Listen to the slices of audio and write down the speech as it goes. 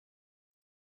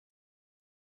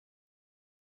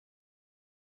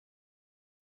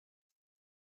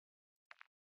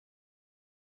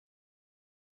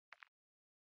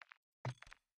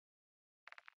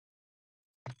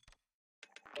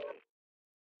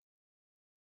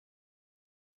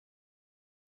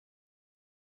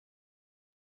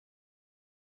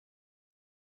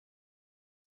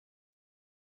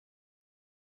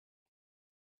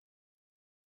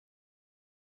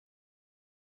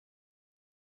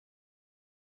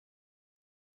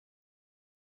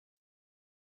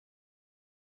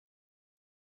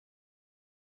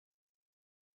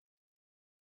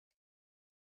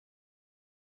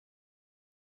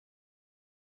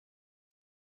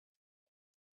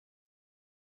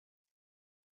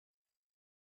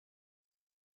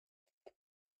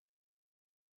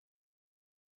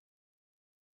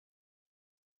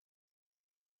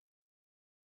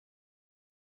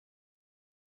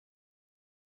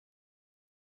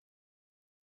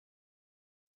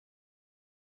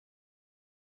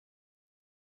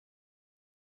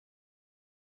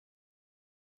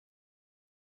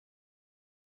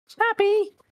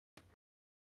Happy.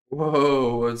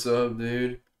 Whoa, what's up,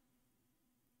 dude?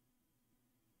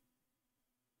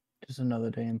 Just another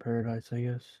day in paradise, I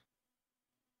guess.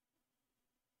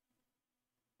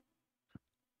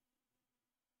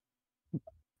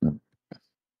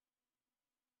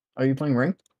 Are you playing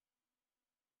Ring?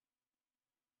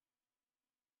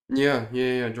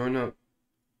 Yeah, join up.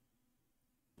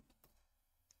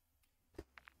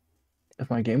 If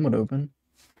my game would open.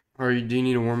 Do you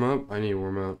need to warm up? I need to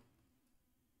warm up.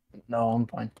 No, I'm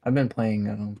fine. I've been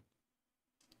playing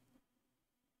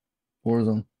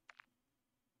Warzone.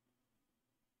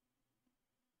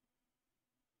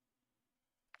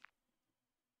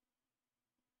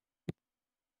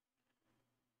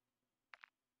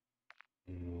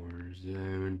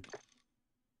 Warzone.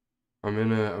 I'm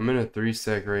in a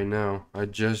 3-sec right now. I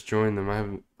just joined them. I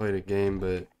haven't played a game,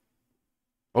 but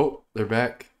oh, they're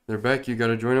back. They're back. You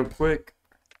gotta join up quick.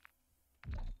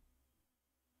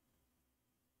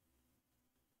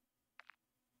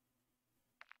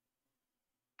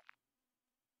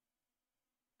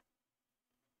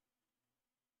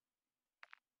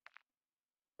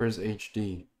 Where's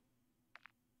HD?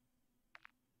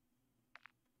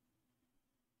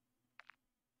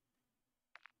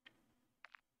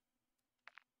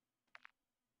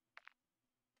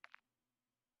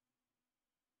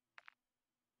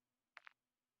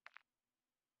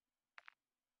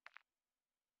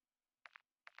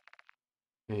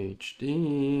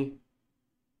 HD.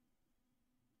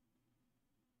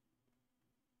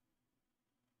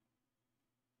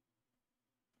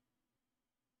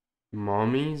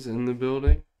 Mommy's in the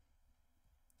building.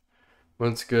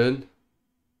 What's good?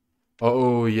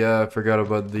 Oh yeah, I forgot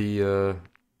about the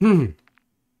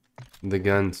the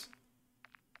guns.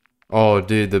 Oh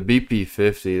dude, the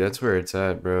BP-50, that's where it's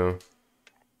at, bro.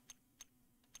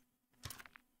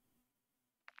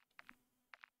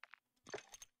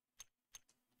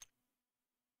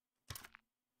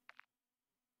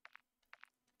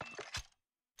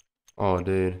 Oh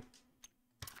dude.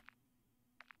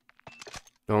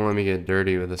 Don't let me get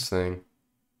dirty with this thing.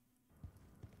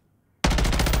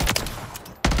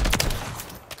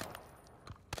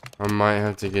 I might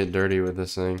have to get dirty with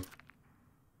this thing.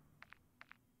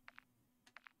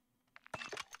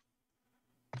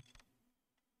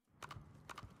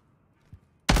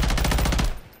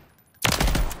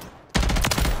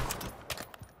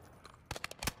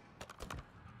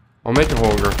 I'll make a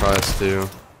Holger class too.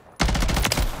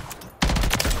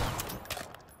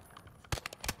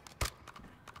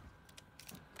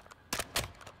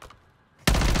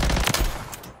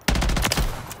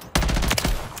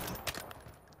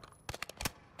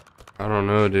 I don't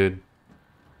know, dude.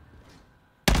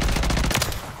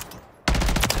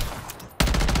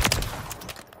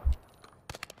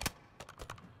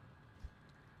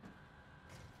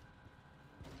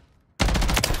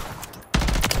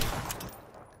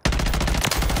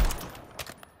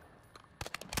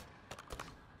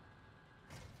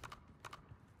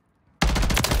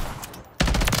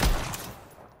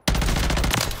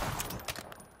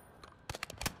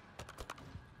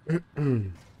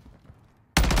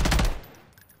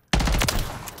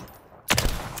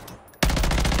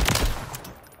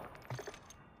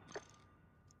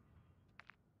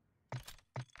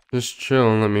 Just chill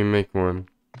and let me make one.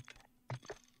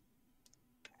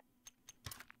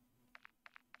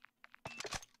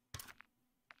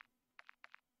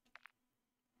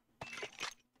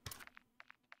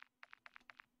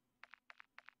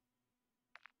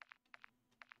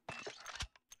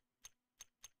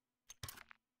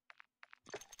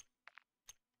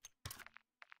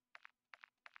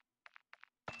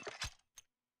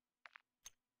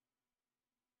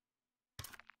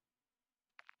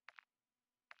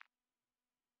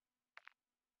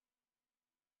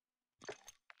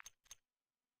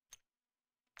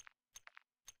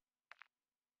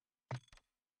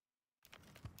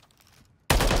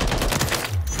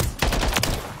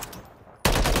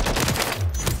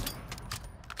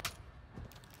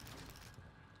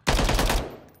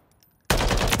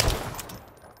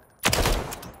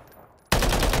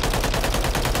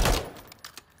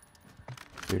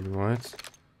 Dude, what?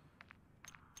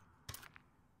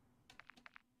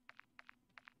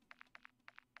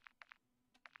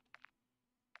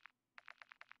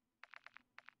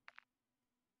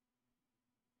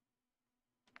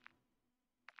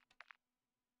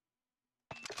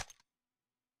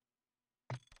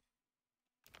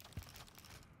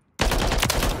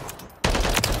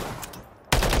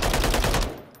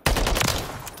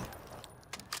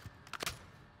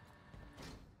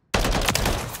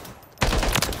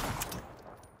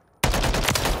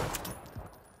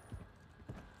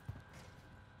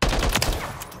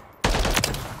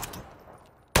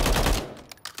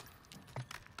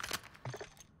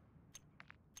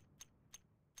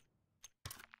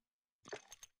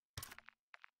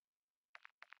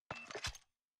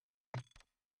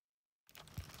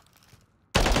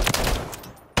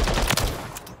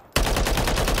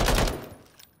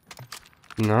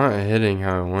 not hitting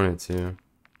how I want it to.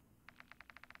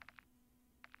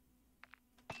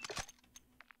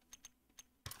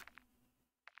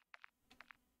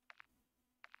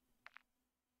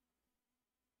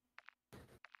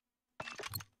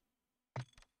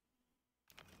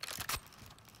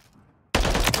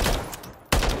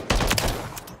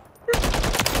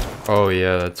 Oh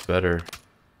yeah, that's better.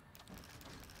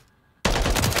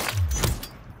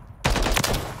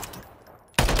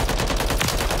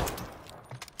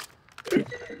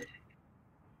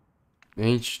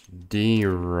 HD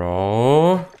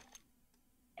raw. Who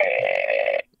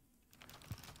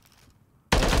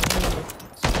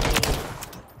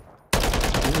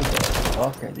the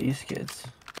fuck are these kids?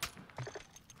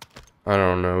 I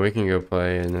don't know. We can go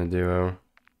play in a duo.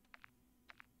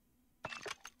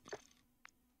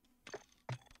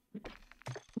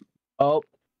 Oh,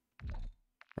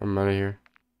 I'm out of here.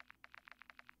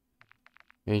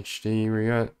 HD, we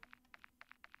got.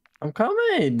 I'm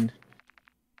coming.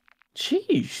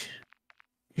 Sheesh.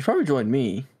 You probably joined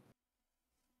me.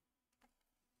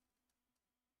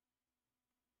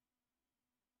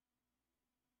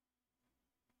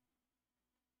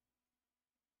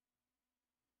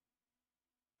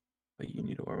 But you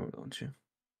need a warm up, don't you?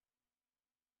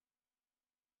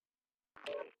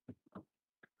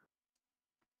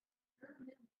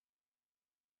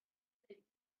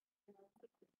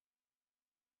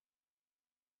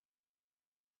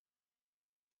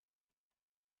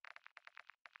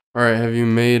 Alright, have you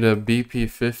made a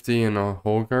BP50 in a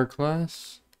Holgar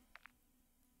class?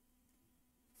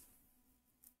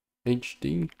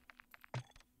 HD?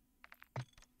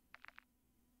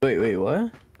 Wait,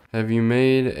 what? Have you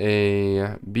made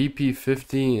a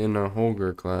BP50 in a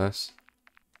Holger class?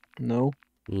 No.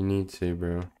 You need to,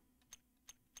 bro.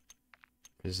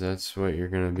 Because that's what you're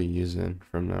going to be using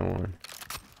from now on.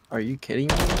 Are you kidding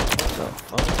me? What the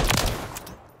fuck?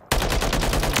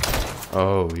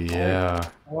 Oh, yeah.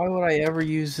 Why would I ever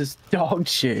use this dog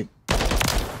shit?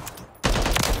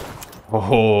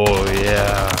 Oh,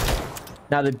 yeah.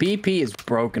 Now the BP is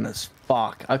broken as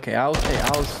fuck. Okay, I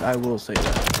will say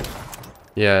that.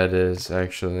 Yeah, it is,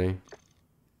 actually.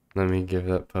 Let me give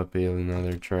that puppy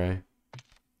another try.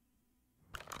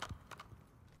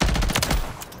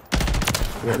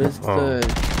 What is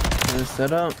the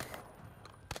setup?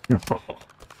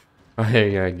 Oh,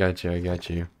 yeah, I got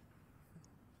you.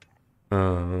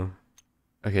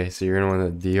 Okay, so you're gonna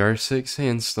want the DR6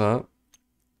 hand stop.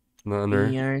 The under.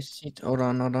 DRC. Hold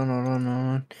on.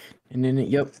 And then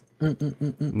yep.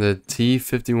 The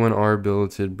T51R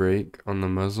billeted brake on the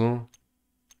muzzle.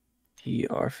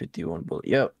 TR51 bullet.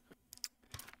 Yep.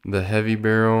 The heavy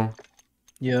barrel.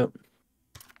 Yep.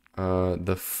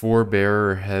 The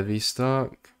 4-bearer heavy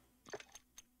stock.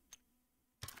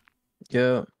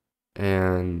 Yep.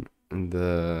 And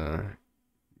the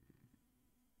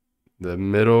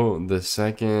middle, the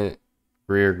second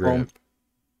rear grip.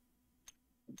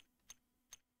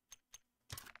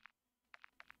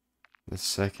 The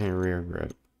second rear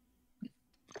grip.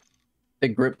 The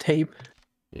grip tape.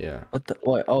 Yeah. What the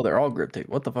what? Oh, they're all grip tape.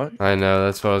 What the fuck? I know,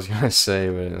 that's what I was gonna say,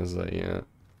 but it was like, yeah.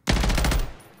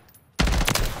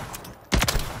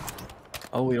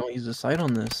 Oh, we don't use the sight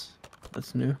on this.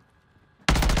 That's new.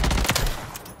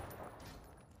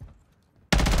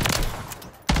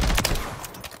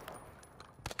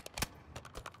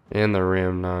 And the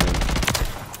Ram 9.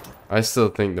 I still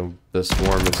think the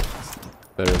Swarm is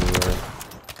better than that.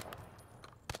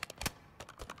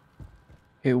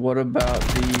 Okay, what about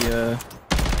the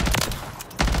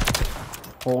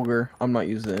Holger? I'm not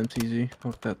using the MTZ.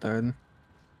 Fuck that third.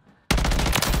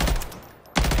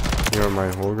 You want my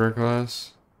Holger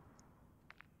class?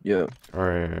 Yep.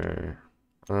 Alright.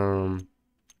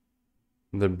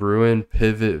 The Bruin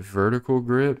pivot vertical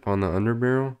grip on the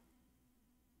underbarrel.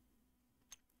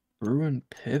 Ruin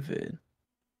pivot.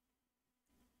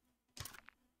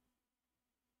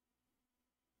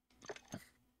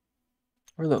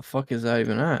 Where the fuck is that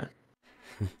even at?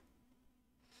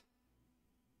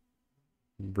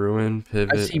 Bruin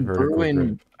pivot vertical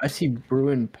grip. I see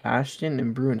Bruin Passion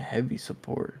and Bruin Heavy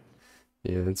support.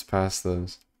 Yeah, it's past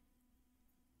those.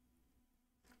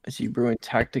 I see Bruin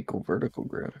Tactical Vertical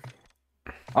Grip.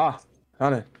 Ah,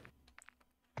 got it.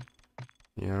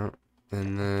 Yeah.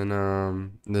 And then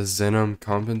the Zenom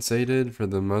compensated for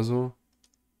the muzzle.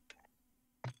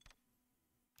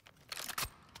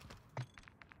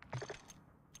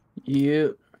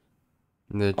 Yep.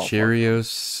 The Oh, fuck. Cheerios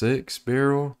 6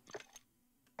 barrel.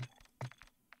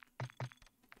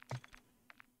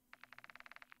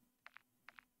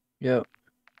 Yep.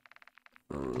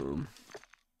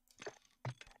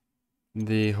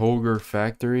 The Holger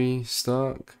factory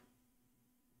stock.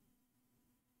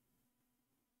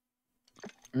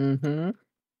 Mm-hmm.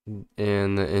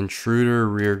 And the intruder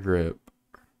rear grip.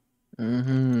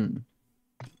 Mm-hmm.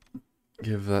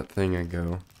 Give that thing a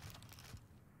go.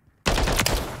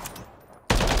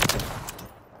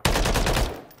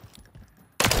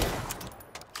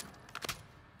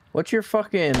 What's your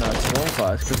fucking swarm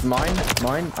class? Cause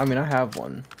mine. I mean, I have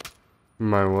one.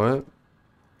 My what?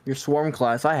 Your swarm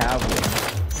class, I have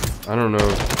one. I don't know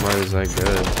if mine is that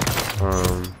good.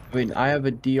 I mean, I have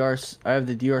a DR. I have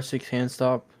the DR6 hand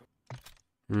stop.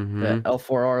 The Mm-hmm.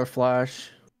 L4R flash.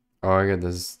 Oh, I got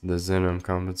this the Venom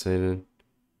compensated.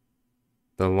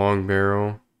 The long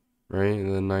barrel, right?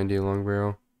 The 90 long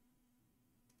barrel.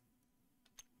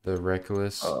 The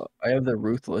reckless. I have the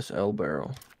ruthless L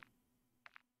barrel.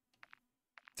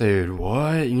 Dude,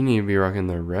 what? You need to be rocking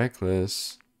the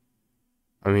reckless.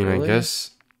 I mean, I Really?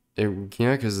 guess it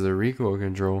yeah, because of the recoil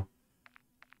control.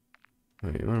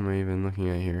 Wait, what am I even looking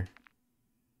at here?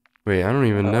 Wait, I don't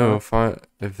even know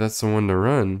if that's the one to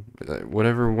run.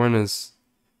 Whatever one is.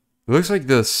 It looks like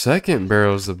the second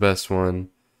barrel is the best one,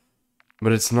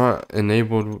 but it's not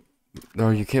enabled. No,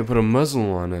 you can't put a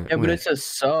muzzle on it. Yeah, but Wait. it's a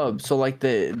sub. So like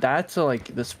that's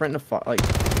like the sprint to like.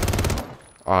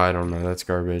 Oh, I don't know. That's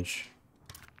garbage.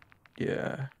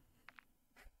 Yeah.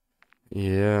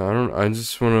 Yeah, I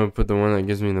just want to put the one that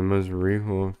gives me the most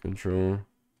recoil control.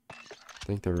 I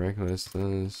think the reckless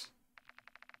does.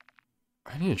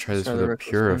 I need to try Let's this try with the a reckless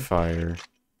one. purifier.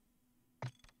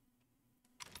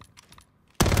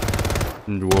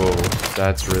 Whoa,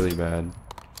 that's really bad.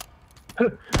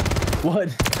 What?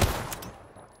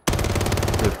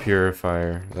 The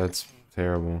purifier, that's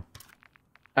terrible.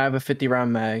 I have a 50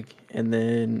 round mag, and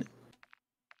then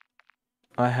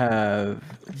I have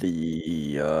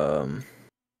the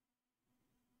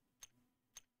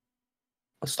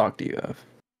what stock do you have?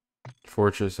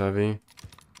 Fortress heavy.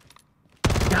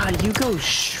 God, you go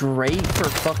straight for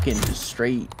fucking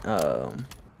straight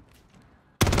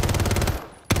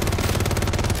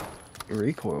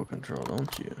recoil control,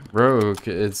 don't you? Bro,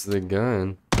 it's the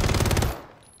gun.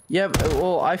 Yeah,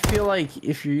 well, I feel like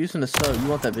if you're using a sub, you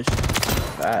want that bitch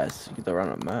fast. You get to run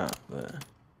a map, but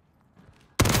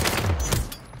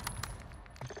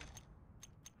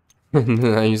And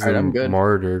then I use alright, the I'm good.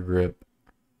 martyr grip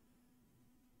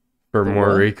for The more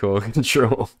what? recoil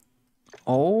control.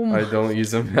 Oh I my, don't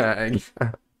use a mag.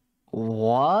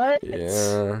 what?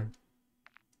 Yeah.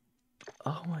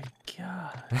 Oh my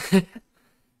god.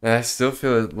 And I still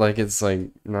feel like it's like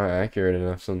not accurate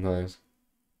enough sometimes.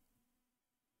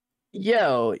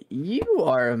 Yo, you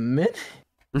are a minute.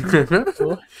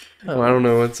 Well, I don't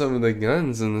know what some of the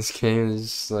guns in this game is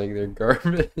just like they're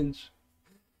garbage.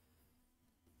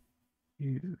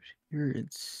 Dude, you're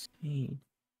insane.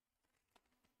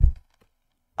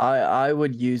 I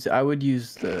would use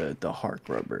the Hark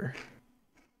rubber.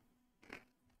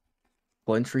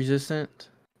 Flinch resistant.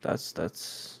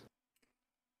 That's.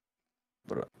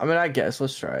 But I mean, I guess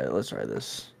let's try it. Let's try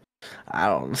this. I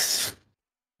don't.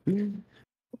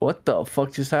 What the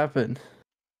fuck just happened?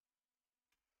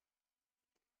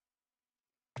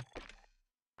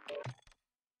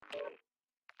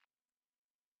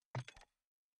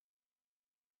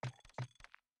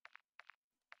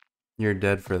 You're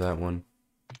dead for that one.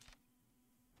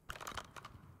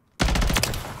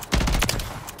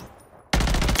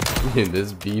 Dude,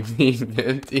 this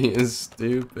BP50 is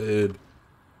stupid.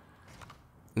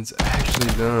 It's actually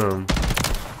dumb.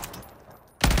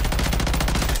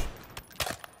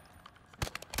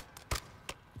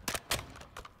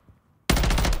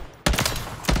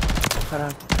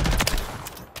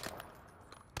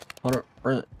 Hold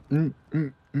on.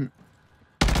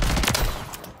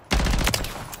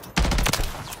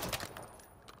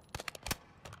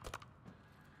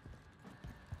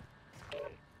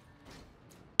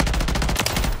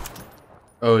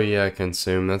 Oh yeah,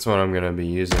 consume. That's what I'm gonna be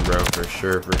using, bro, for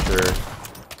sure, for sure.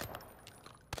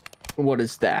 What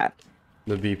is that?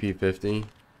 The BP50.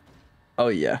 Oh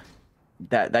yeah,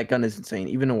 that gun is insane.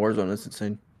 Even in Warzone, it's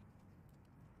insane.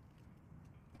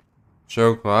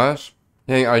 Show class.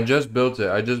 Hey, I just built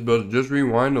it. Just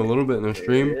rewind a little bit in the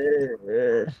stream.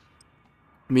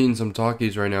 I'm eating some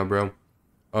Takis right now, bro.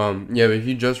 Yeah, but if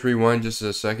you just rewind just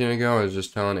a second ago, I was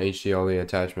just telling HD all the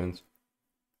attachments.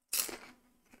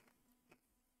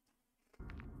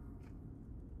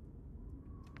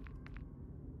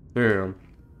 Here I am.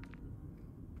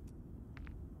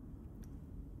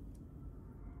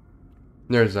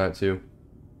 There's that too.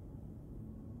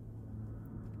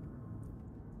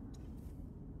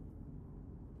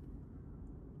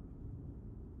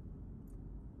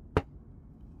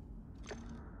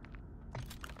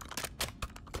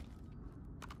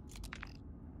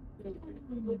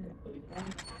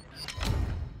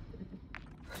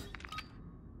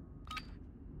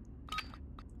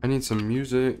 I need some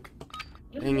music.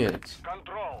 Dang it.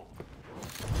 Control.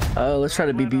 Let's try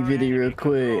to beat BVD real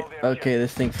quick. Okay,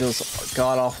 this thing feels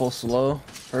god awful slow.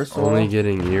 First of Only all,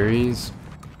 getting Eries.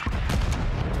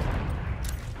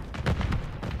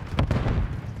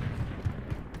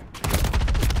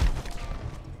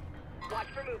 Watch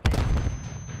for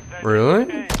movement. Really?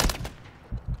 The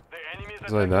enemy is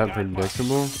Is like that attacking Alpha.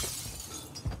 predictable?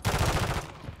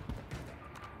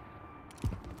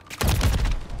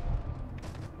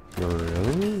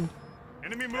 Really?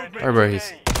 Enemy movement. Alright, bro,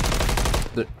 he's...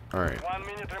 Alright. 1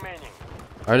 minute remaining.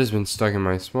 I just been stuck in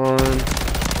my spawn. They're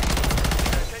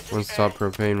taking One stop A.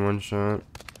 propane, one shot.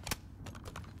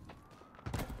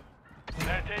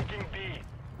 They're taking B.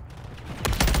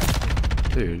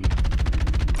 Dude.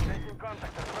 Making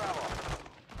contact at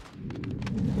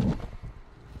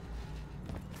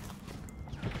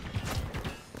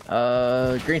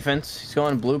Bravo. green fence. He's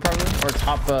going blue probably, or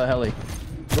top heli.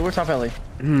 Blue or top heli?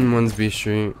 One's B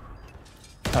Street.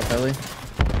 Top heli.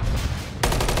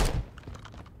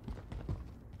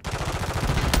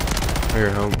 I hear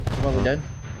help. Probably dead.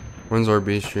 One's our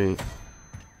B Street.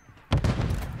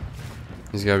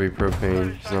 He's gotta be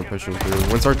propane. He's not pushing through.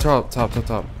 One's our top.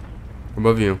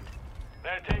 Above you.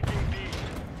 They're taking B.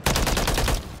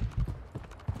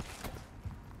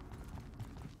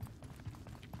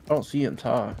 I don't see him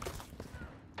top.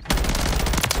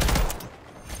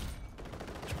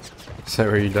 Is that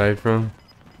where you died from?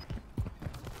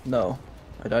 No,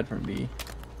 I died from B.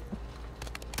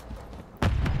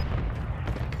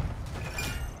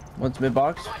 One's mid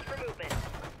box. Watch for movement.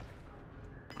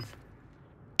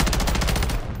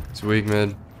 It's weak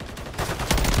mid.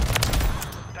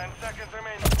 10 seconds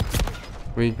remaining.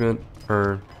 Weak mid.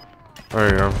 Or...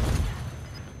 There you go.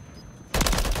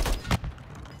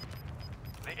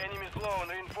 The enemy's low on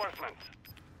reinforcements.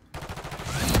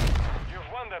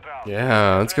 You've won that round.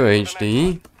 Yeah, let's go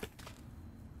HD.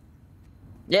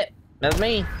 Yeah, that's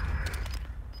me.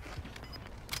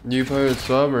 Do you play with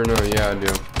sub or no? Yeah, I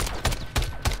do.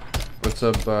 What's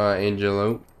up,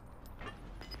 Angelo?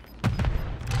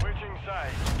 Switching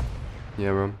sides.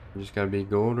 Yeah, bro. You just gotta be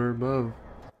gold or above.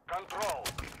 Control.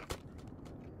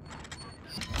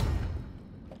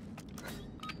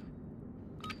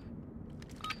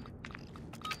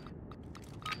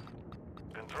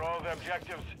 Control the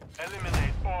objectives.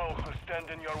 Eliminate all who stand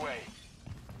in your way.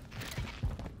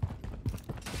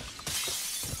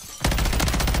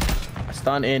 I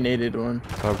stunned and naded one.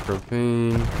 Top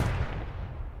propane.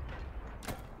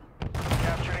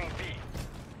 Capturing B.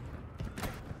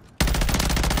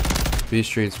 B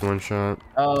Street's one shot.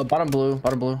 Bottom blue,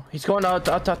 bottom blue. He's going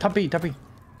top B, top B.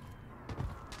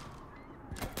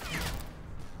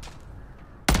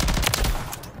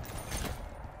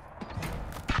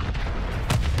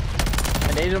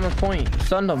 I naded him a point.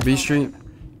 Stunned him. B Street.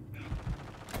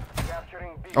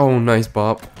 Capturing B. Oh, nice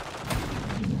bop.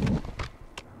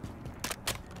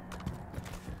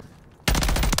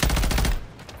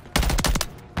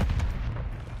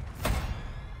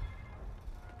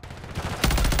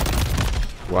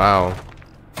 Wow.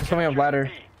 He's coming up ladder.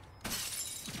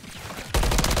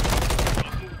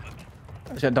 I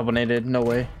just got double naded. No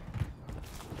way.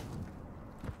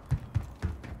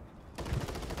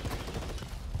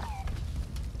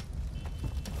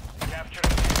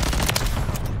 Capturing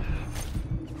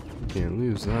Can't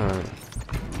lose that.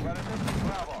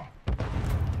 Bravo.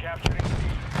 Capturing B.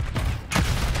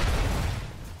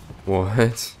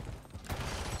 What?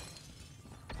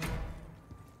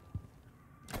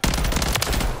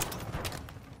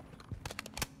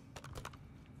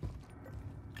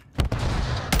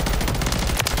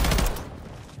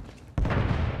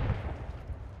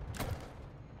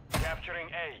 Capturing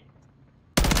A.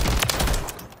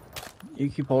 You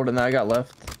keep holding that. I got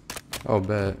left. I'll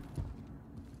bet.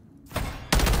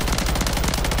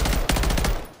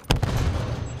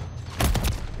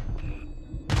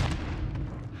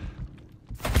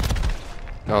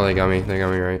 Oh, they got me. They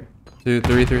got me right. 2,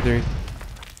 3, 3, 3.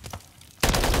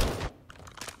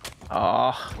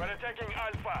 Ah, We're attacking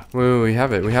Alpha. Wait, we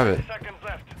have it. We have it. Seconds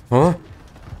left. Huh?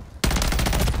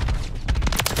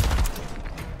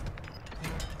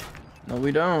 no,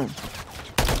 we don't. The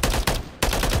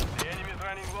enemy's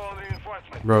running low on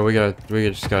reinforcements. Bro, we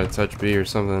just gotta touch B or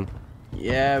something.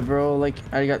 Yeah, bro. Like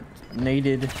I got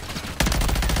naded.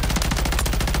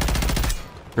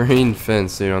 Green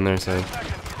fence, dude, on their side. Seconds.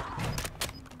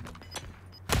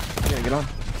 Yeah, get on.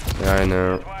 Yeah, I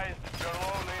know. Advised, you're low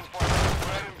on reinforcements.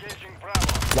 We're engaging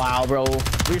Bravo. Wow, bro.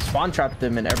 We spawn trapped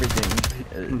them and everything.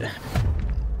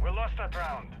 We lost that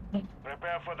round.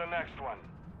 Prepare for the next one.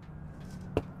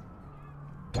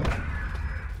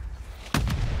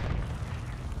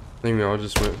 think we all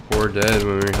just went 4 dead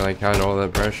when we like had all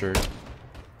that pressure.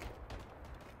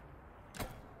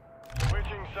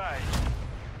 Switching sides.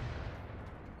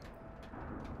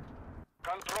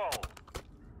 Control.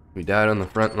 We died on the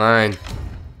front line.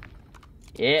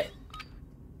 Yeah.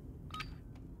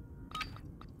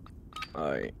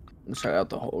 Alright, let's try out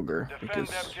the Holger. Defend Because,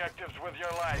 the objectives with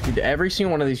your life. dude, every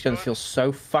single one of these guns feels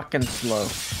so fucking slow.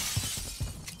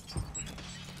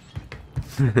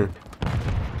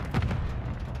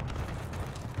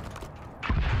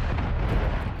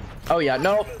 Oh yeah,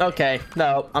 no, okay,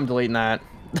 no, I'm deleting that.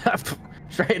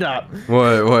 Straight up.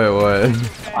 What?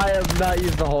 I have not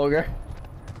used the Holger.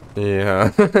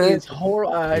 Yeah. It's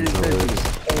horrible. I just said it's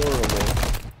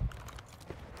horrible.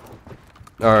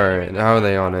 Alright, how are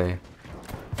they on A?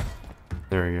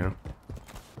 There we go.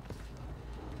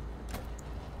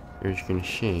 You're just gonna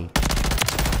see.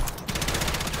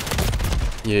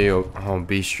 Yeah, yo, oh,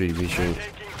 B Street.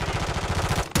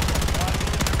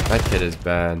 That kid is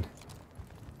bad.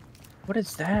 What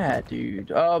is that,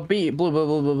 dude? Oh, blue.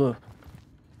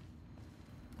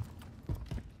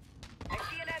 I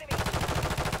see an enemy.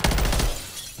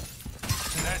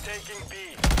 They're taking B.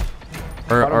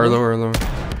 Our lower.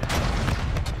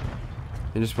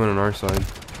 He just went on our side.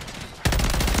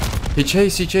 He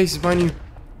chases behind you.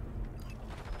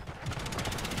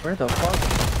 Where the fuck?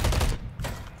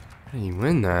 How did he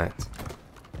win that?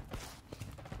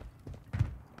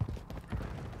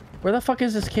 Where the fuck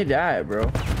is this kid at,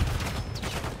 bro?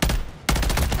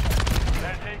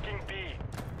 They're taking B.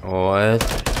 What?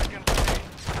 Second place.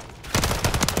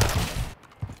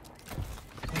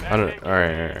 I don't.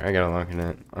 Alright, I gotta lock in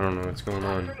it. I don't know what's going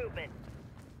on.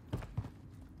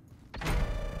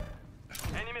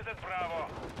 Enemies at Bravo.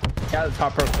 Yeah, the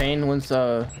top propane one's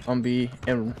on B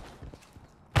and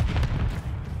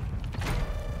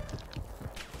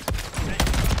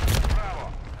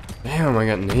Bravo. Damn, I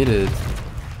got naded.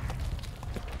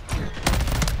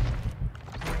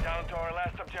 We're down to our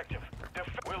last objective.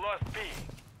 We lost B.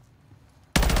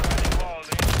 Running low on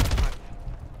the instruments.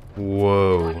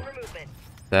 Whoa.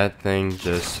 That thing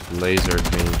just lasered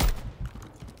me.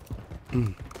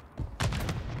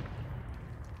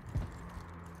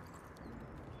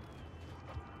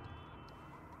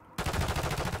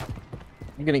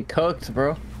 I'm getting cooked,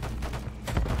 bro.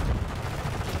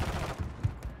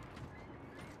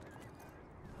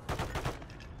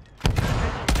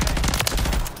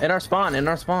 In our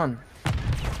spawn.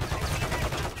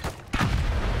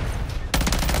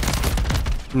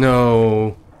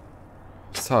 No.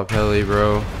 Stop heli,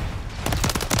 bro.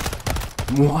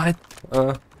 What?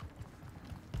 The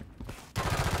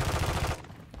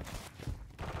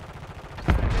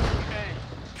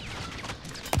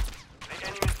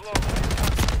enemy's low.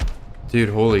 Dude,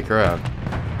 holy crap.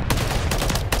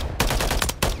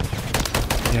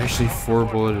 He actually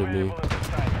 4-bulleted me. You're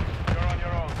on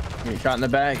your own. Getting shot in the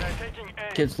back. They're taking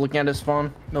A. Kids looking at his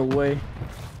spawn. No way.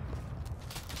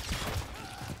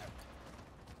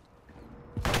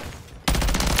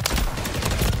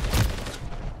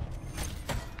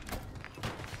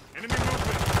 Enemy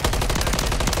movement.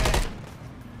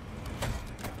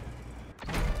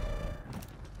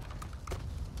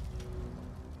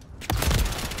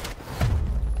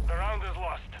 The round is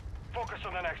lost. Focus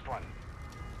on the next one.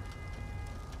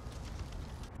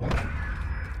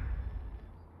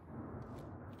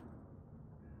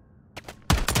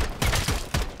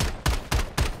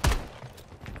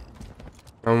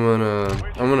 I'm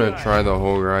gonna try the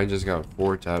Holger. I just got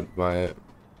 4-tapped by it.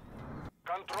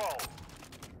 Control.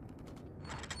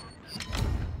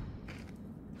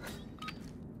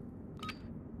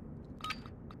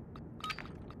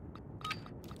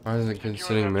 Why is it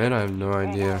sitting mid? I have no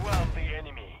idea. Overwhelm the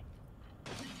enemy.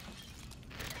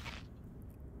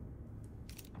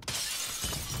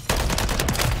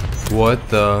 What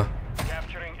the?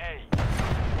 Capturing A.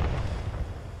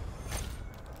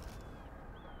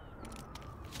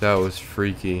 That was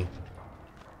freaky.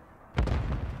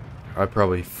 I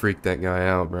probably freaked that guy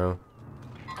out, bro.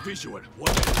 Visual. We're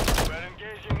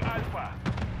engaging Alpha.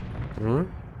 Hmm?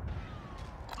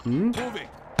 Hmm? Moving.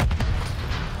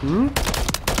 Hmm?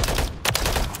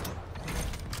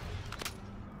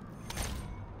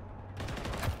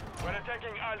 We're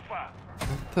attacking Alpha.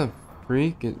 What the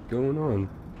freak is going on?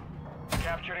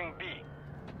 Capturing B.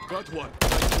 Got one.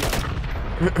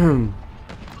 Right here.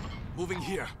 Moving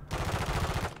here.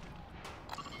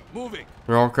 Moving.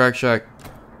 They're all crack shack.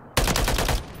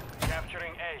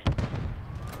 Capturing A.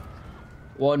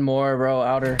 One more, bro.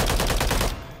 Outer.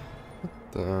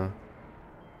 The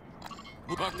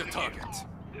Mark the target.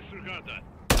 Disregard that.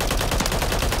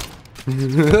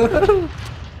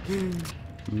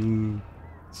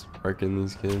 Sparking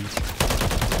these kids.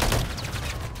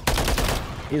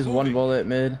 He's one bullet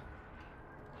mid.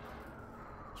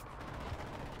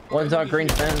 One's on green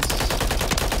fence.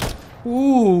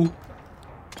 Ooh. B,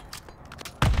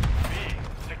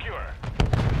 secure.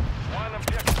 One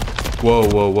objective. Whoa,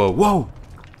 whoa, whoa, whoa.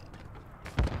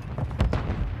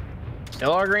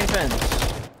 Still our green fence.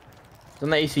 It's on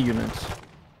the AC units.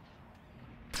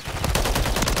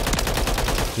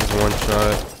 He's one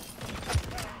shot.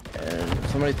 And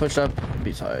somebody pushed up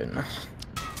beside.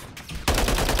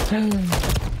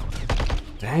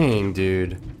 Dang,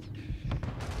 dude.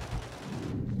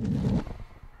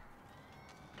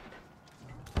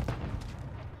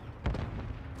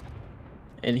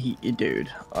 And dude,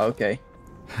 okay.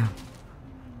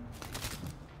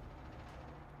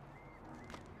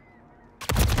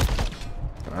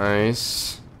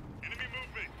 Nice.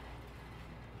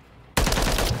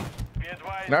 Be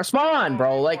advised. In our spawn,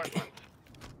 bro, like.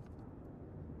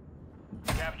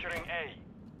 Capturing A.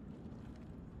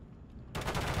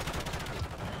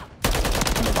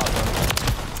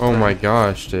 Oh my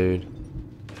gosh, dude.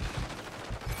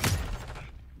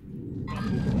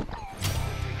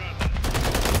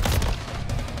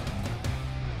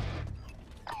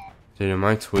 Dude, am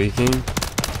I tweaking?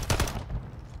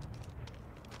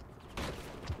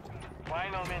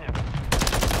 Final minute.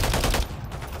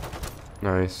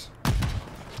 Nice.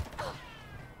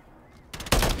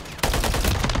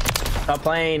 Stop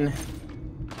playing.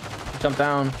 Jump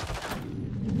down.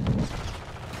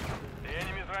 The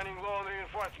enemy is running low on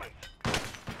reinforcements.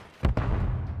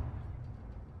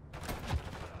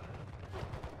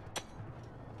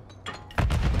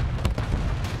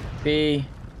 B.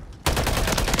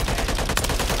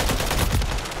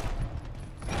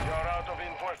 You're out of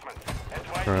reinforcements.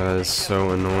 Advise Bro, that is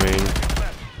so annoying.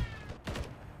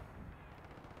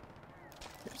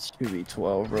 It's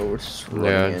 2v12, bro. We're just Yeah,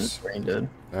 running in. it's- Brain dead.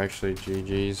 Actually,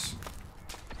 GG's.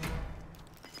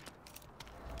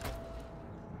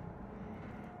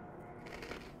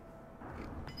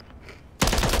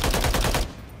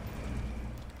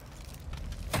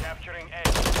 Capturing A.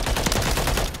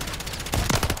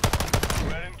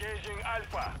 We're engaging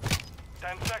Alpha.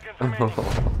 10 seconds remaining.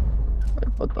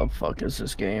 What the fuck is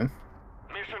this game?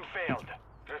 Mission failed.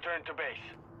 Return to base.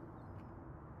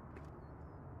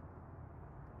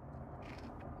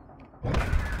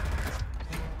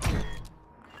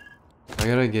 I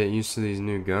gotta get used to these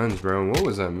new guns, bro. What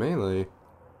was that melee?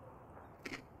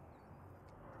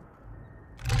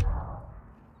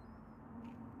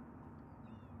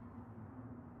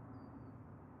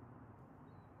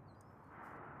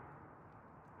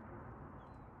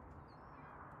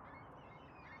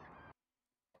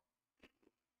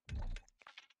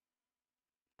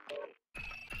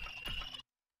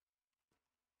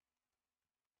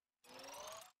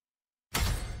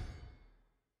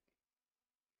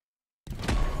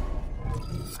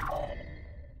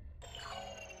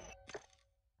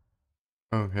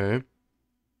 Okay.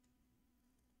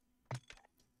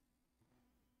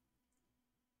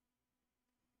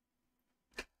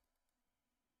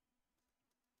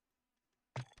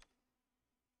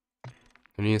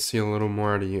 I need to see a little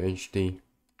more out of you, HD.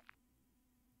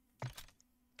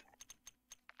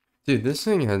 Dude, this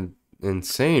thing had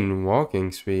insane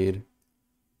walking speed.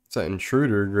 It's that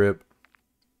intruder grip.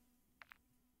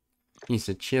 Needs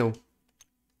to chill.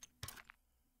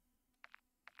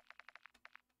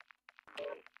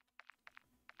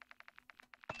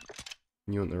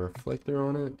 You want the reflector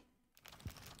on it?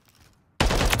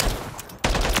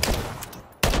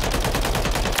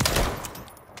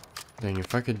 Dang,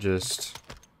 if I could just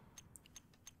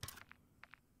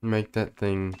make that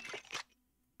thing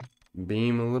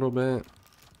beam a little bit.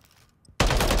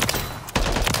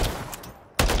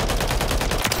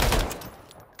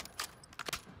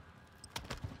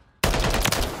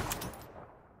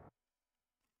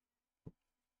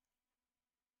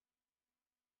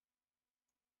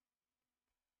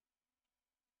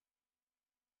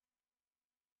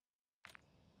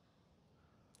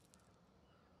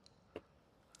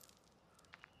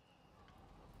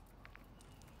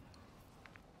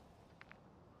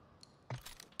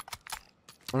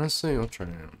 Honestly, I'll try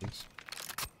it out.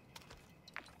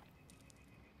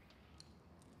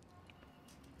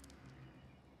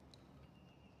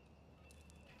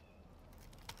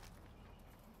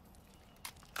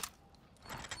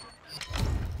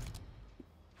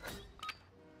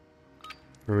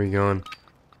 Where are we going?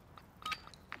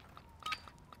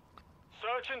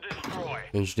 Search and destroy.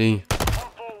 HD.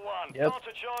 Compo 1. Yep. Start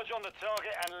a charge on the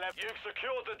target and left. You've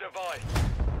secured the device.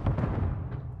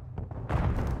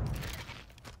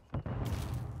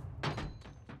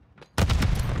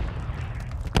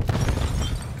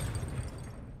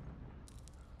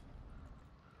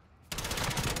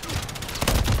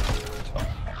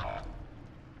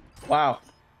 Wow.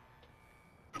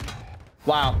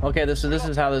 Wow. Okay, this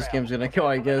is how this game's gonna go,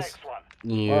 I guess.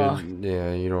 Yeah,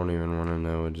 you don't even want to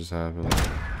know what just happened.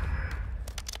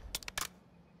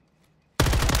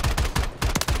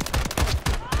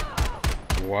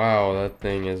 Wow, that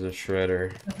thing is a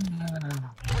shredder.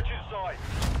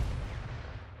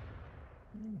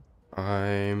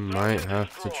 I might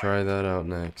have to try that out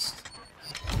next.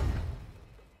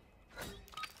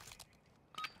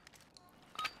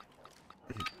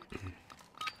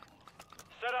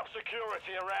 Set up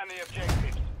security around the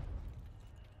objectives.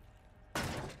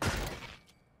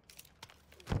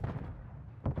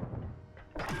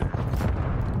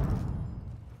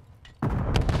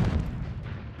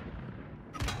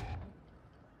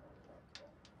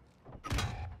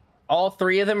 All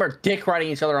three of them are dick riding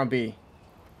each other on B.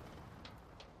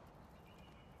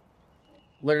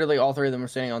 Literally, all three of them are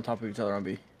standing on top of each other on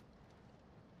B.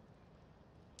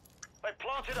 They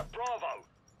planted at Bravo.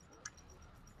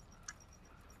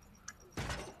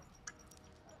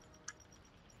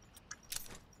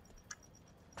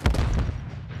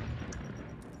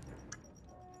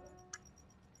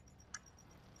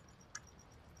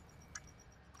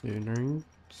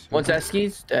 Once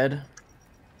Eski's dead.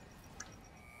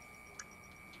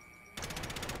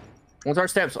 Once our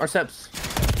steps, our steps.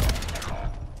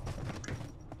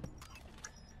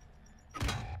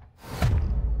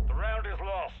 The round is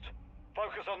lost.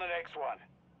 Focus on the next one.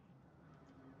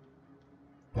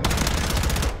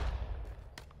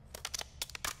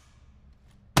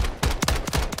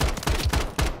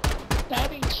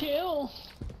 Daddy, chill.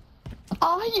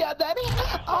 Oh, yeah, Daddy.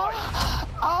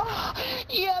 Oh,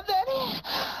 yeah, Daddy.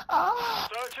 Oh.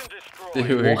 Search and destroy.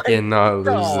 Dude, we What cannot lose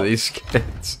the- these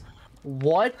kids.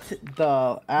 What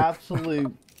the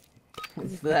absolute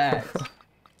is that?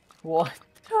 What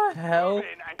the hell? Move in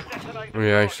and detonate the We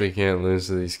target. actually can't lose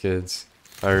to these kids.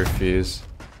 I refuse.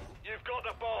 You've got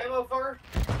the bomb.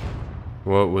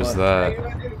 What was What? that?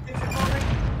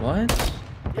 What?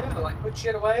 Yeah, like put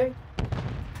shit away.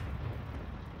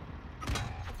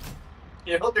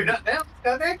 You don't do nothing else.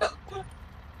 Goddamn.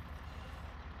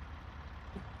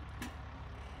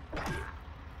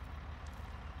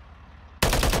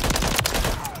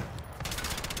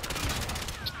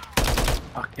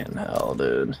 Fucking hell,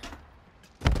 dude.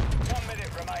 1 minute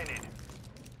remaining.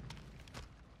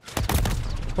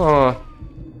 Oh,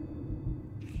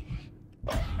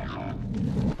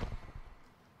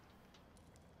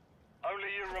 Only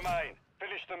you remain.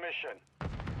 Finish the mission.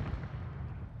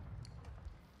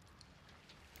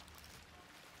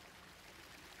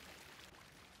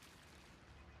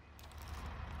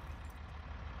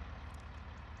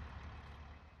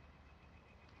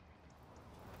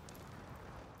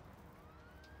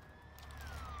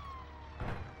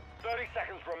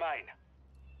 Seconds remain.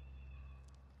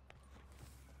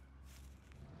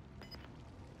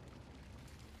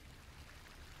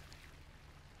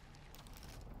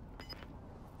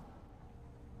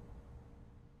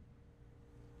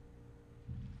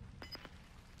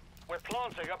 We're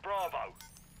planting at Bravo.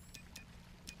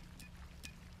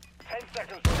 10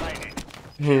 seconds remaining.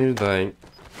 you think?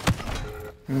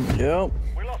 Yep.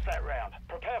 We lost that round.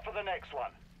 Prepare for the next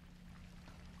one.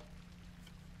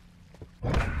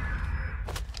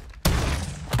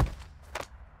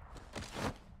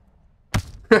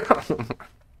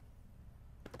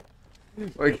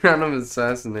 What kind of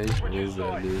assassination is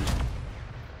that, dude?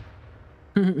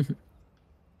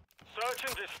 Search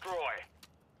and destroy.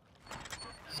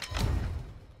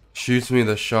 Shoots me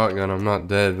the shotgun, I'm not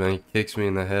dead, man. He kicks me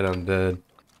in the head, I'm dead.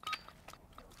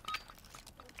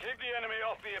 Keep the enemy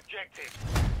off the objective.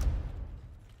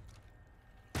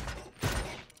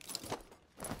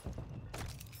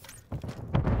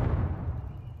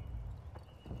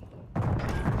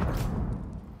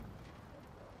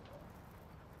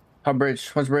 Top bridge.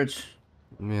 What's bridge?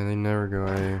 Man, they never go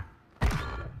A.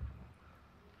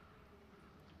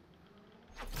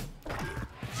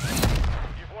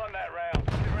 You've won that round.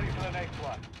 Get ready for the next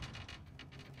one.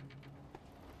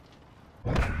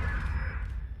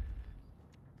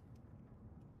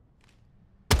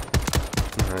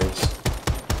 Nice.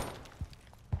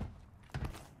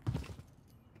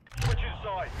 Switch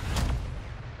inside.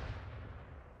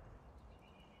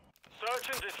 Search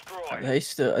and destroy. Are they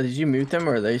still? Did you mute them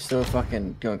or are they still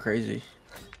fucking going crazy?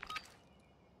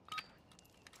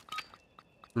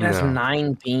 That's No.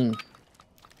 9 ping. One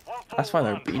for That's why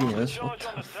they're one. beating Plant the us. What charge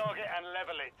on the the target and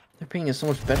level it. Their ping is so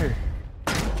much better.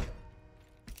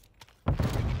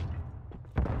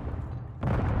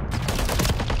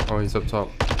 Oh, he's up top.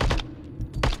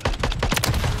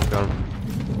 Got him.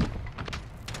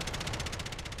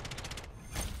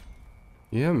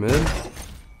 Yeah, mid.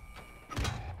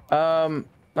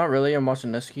 Not really. I'm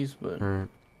watching Neskies, but Alright.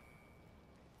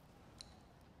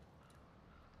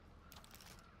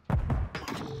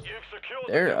 You've secured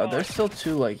the device. there's still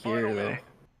two like here Final though. minute.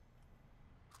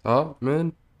 Top,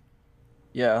 mid?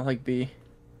 Yeah, like B.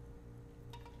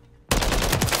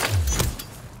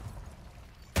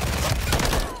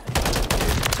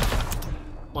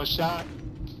 One shot.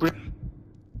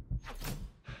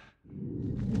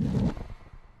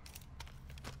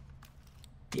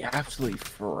 He absolutely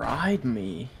fried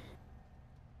me.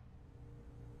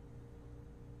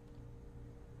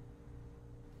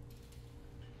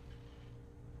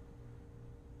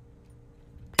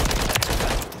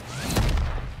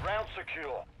 Round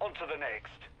secure. On to the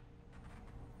next.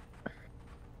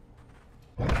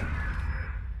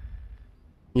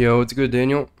 Yo, what's good,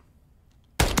 Daniel?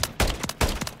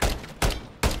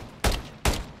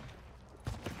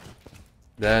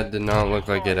 That did not look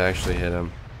like it actually hit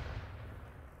him.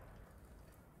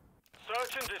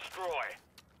 Search and destroy.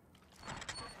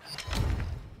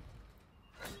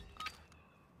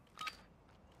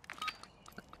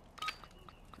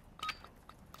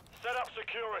 Set up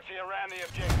security around the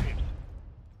objectives.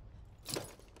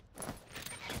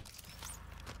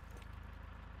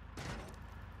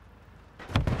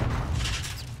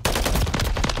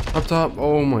 Up top.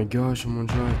 Oh my gosh, I'm one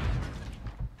shot.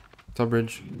 Top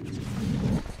bridge.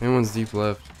 Anyone's deep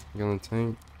left. You on the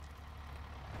tank?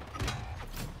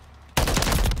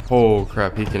 Oh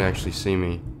crap, he can actually see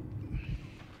me.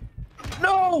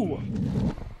 No!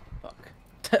 Fuck.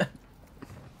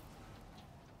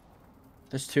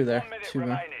 There's two there. 1 minute Two more.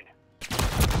 remaining.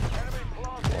 Enemy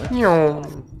planted.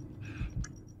 Yo.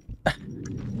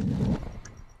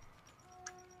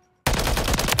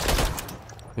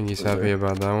 Think he's happy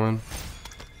about that one?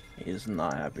 He is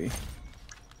not happy.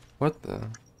 What the?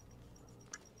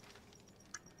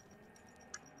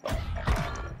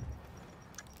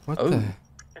 What Oh. the?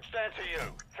 It's down to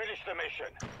you. Finish the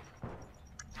mission.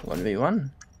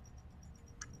 1v1.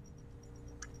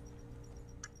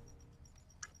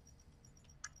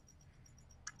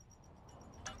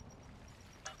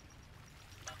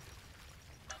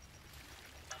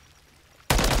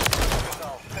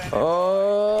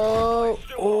 Oh,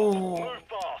 oh, Move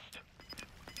fast.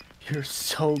 you're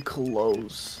so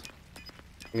close.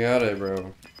 Got it,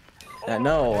 bro. I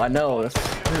know. That's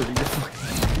dude, you're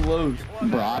fucking close.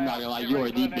 Bro, I'm not gonna lie, you are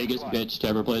the biggest bitch to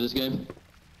ever play this game.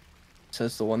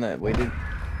 Says the one that waited.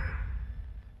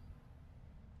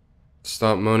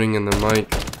 Stop moaning in the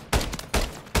mic.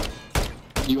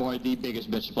 You are the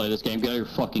biggest bitch to play this game. Get out of your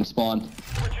fucking spawn.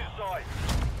 Switch inside.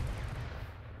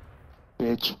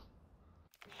 Bitch.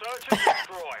 Search and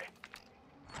destroy.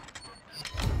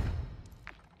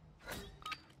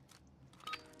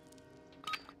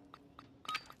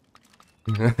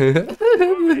 Detonate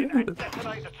the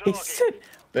He target. said,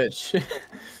 bitch.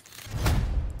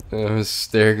 I was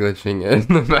stair glitching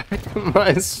in the back of my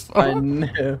I spawn.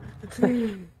 know.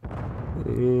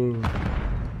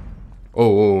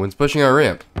 Oh, it's pushing our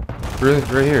ramp. Really,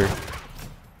 right here.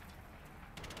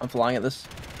 I'm flying at this.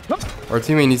 Our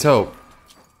teammate needs help.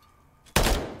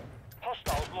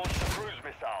 Hostiles launched a cruise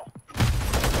missile.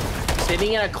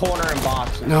 Sitting in a corner in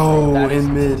boxes. No, That is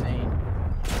in mid. insane.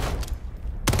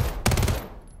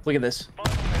 Look at this.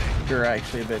 You're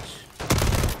actually a bitch.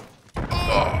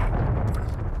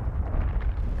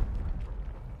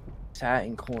 Sat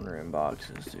in corner in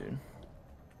boxes, dude.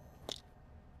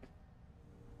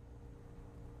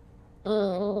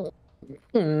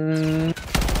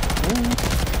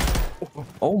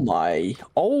 Oh my.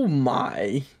 Oh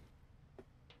my.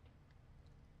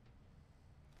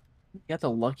 You got the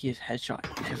luckiest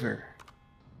headshot ever.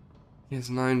 He has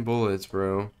 9 bullets,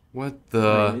 bro. What I mean,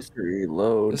 the? he's to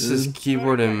reload, This is dude.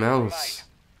 keyboard and mouse.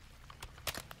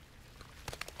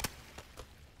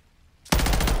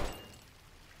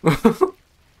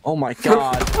 Oh my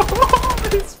god.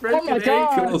 It's Oh my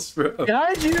God. ankles, bro.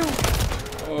 Behind you!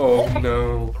 Oh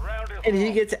no. The round is And he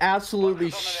lost. gets absolutely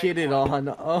Focus on the next shitted one.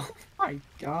 on. Oh my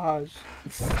gosh.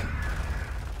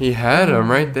 He had him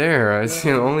right there. I see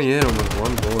only hit him with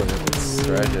 1 bullet. It's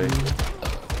tragic.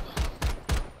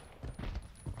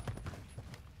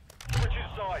 Switch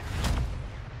inside.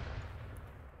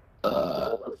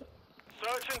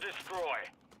 Search and destroy.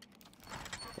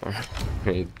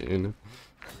 Hey, dude.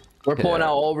 We're pulling Yeah.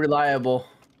 out all reliable.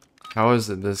 How is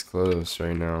it this close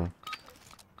right now?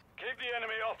 Keep the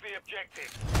enemy off the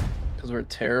objective. Because we're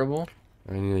terrible.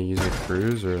 I need to use a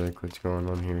cruise or like what's going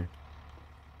on here?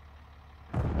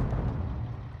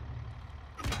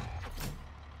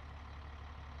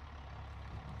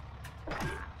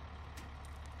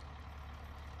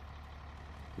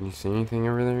 You see anything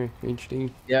over there,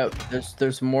 HD? Yep,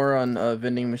 there's more on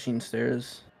vending machine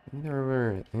stairs. Either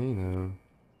over at A though.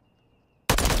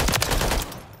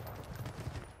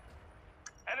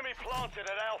 Enemy planted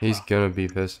at Alpha. He's gonna be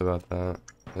pissed about that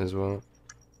as well.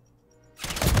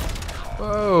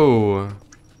 Whoa!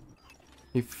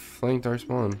 He flanked our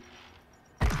spawn.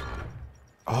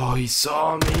 Oh, he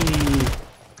saw me!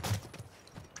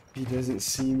 He doesn't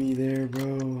see me there,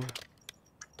 bro.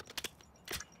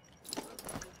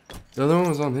 The other one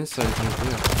was on his side, I think,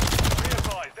 yeah. Be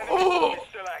advised, enemy bomb is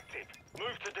still active.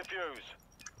 Move to defuse.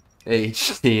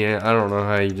 HD, I don't know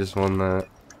how you just won that.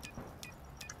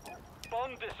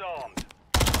 Bomb disarmed.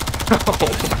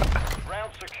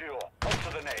 Round secure. On to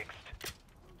the next.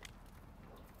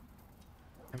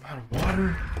 I'm out of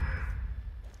water.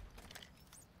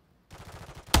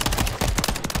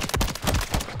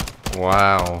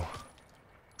 Wow.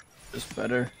 Just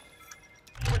better.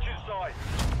 Switching sides.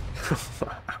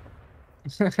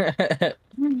 Search and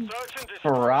destroy.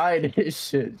 Fried this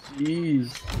shit.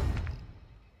 Jeez.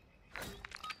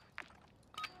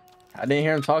 I didn't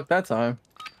hear him talk that time.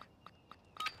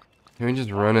 Can we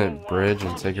just run at bridge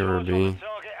and take over B? Target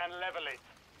and level it.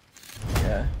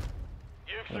 Yeah.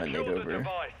 You've I need secured the over.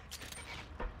 device.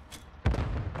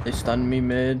 They stunned me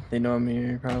mid. They know I'm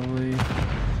here, probably.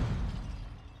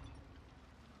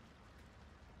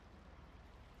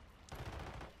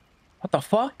 What the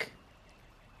fuck?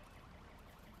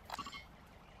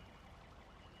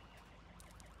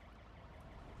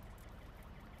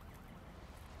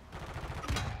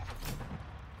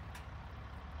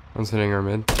 One's hitting our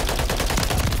mid.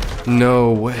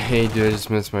 No way, dude. I just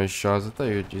missed my shots. I thought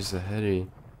you would use a heady.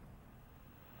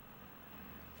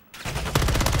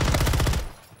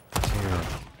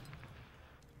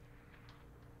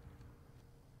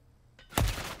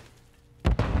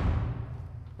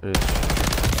 Damn.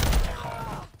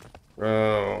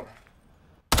 Bro.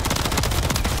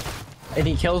 And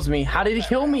he kills me. How did he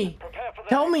kill me? Prepare for the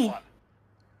Tell next me. one.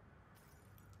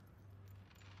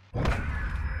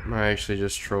 I actually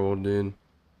just trolled, dude.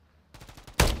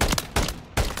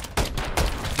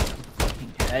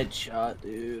 Headshot,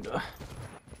 dude.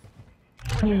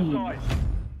 Switching sides.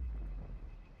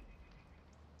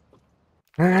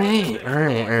 Alright.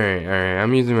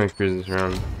 I'm using my cruise this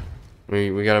round.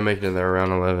 We gotta make it to there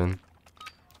around 11.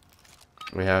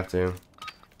 We have to.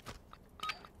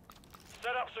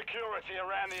 Set up security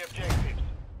around the objectives.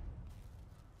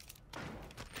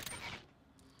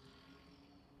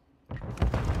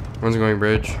 One's going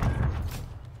bridge.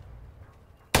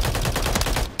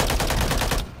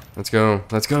 Let's go.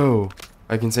 Let's go.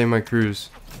 I can save my cruise.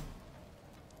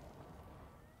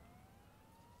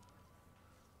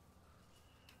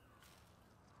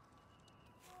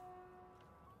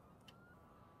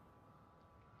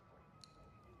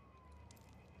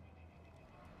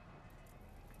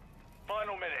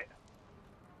 Final minute.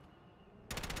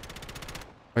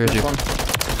 I got you.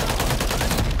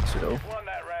 So, You've won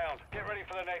that round. Get ready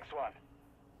for the next one.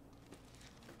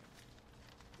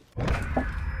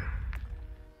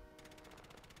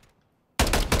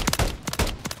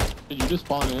 Did you just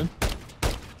spawn in?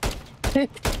 Switching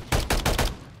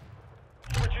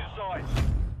sides.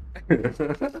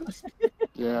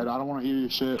 Yeah, I don't want to hear your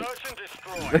shit. Search and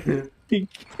destroy.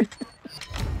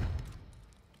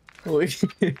 oh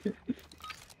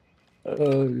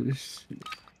shit.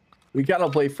 We gotta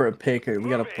play for a pick, or we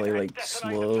gotta play like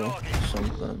slow or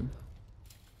something.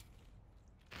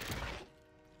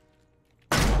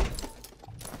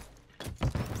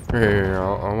 Here,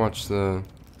 I'll watch the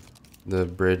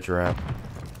bridge wrap.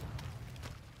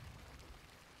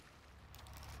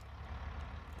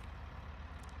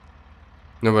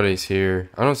 Nobody's here.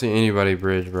 I don't see anybody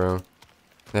bridge, bro.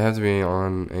 They have to be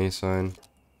on A side.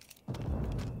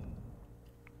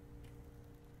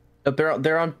 Yep,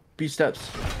 they're on B steps.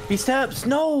 B steps,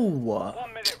 no. 1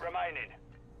 minute remaining.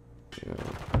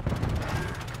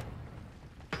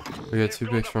 We got 2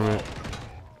 picks from it.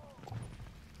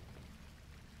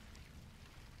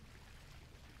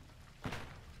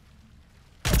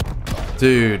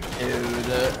 Dude.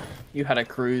 Dude, you had a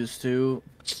cruise too.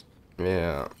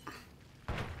 Yeah.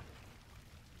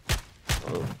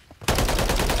 Oh.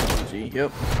 Gee,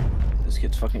 yep. This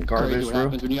kid's fucking Crazy garbage, what bro.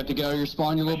 happens when you have to get out of your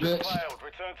spawn, you little Mission bitch. failed.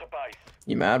 Return to base.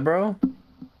 You mad, bro?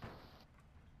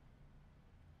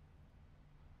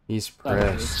 He's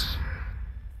pressed.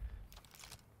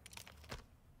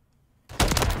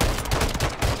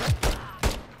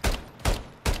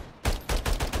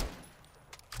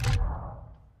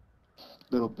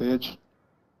 Little bitch.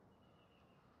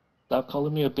 Stop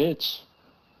calling me a bitch,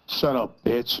 Shut up,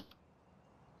 bitch.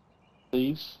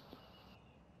 please.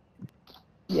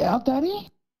 Yeah,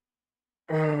 daddy?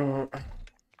 Yeah,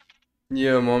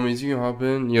 mommies, you can hop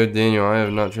in. Yo, Daniel, I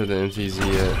have not tried the MTZ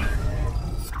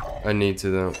yet. I need to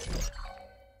though.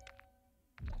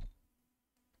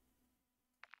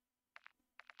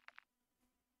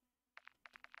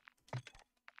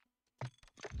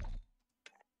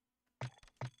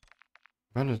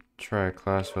 I'm gonna try a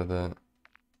class with that.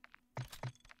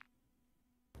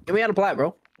 Get me out of plat,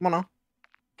 bro. Come on now.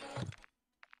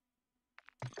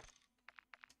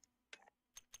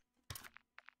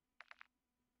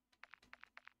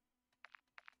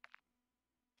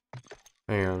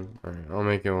 Hang on. Alright, I'll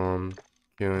make it while I'm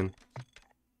queuing.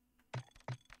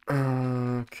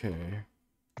 Okay.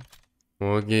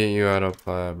 We'll get you out of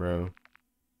plat, bro.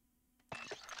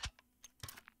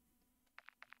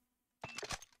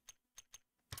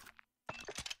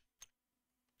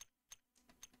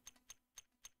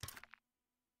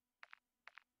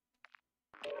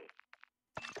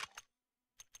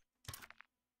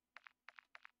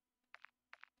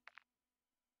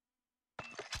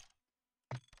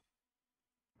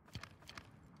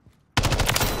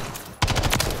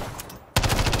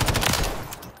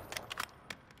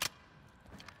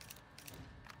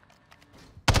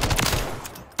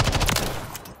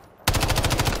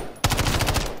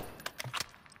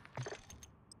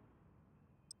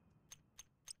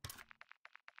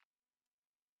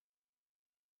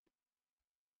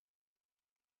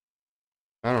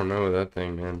 I don't know that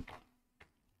thing, man.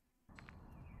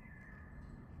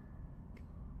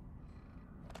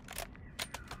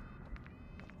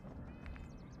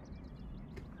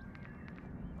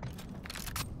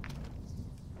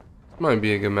 Might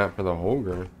be a good map for the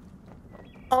Holger.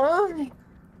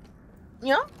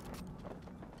 Yeah.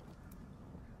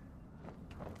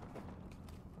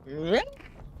 Yeah.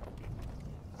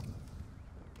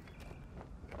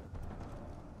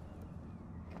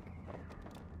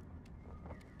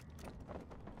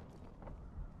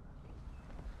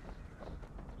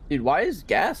 Dude, why is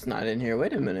gas not in here?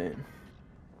 Wait a minute.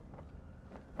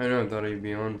 I know, I thought he'd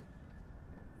be on.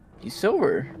 He's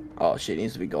silver. Oh shit, he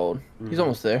needs to be gold. He's Mhm.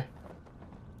 almost there.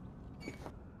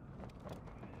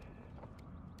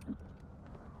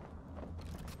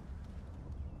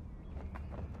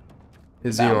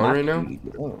 Is he on right now?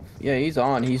 Oh, yeah, he's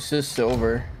on. He's just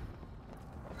silver.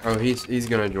 Oh, he's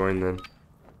gonna join then.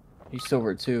 He's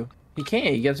silver too. He can't.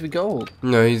 He gets to be gold.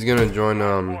 No, he's gonna join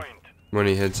Point. when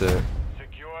he hits it.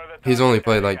 Secure the He's only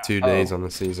played target like 2 Oh. days on the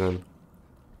season.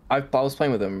 I was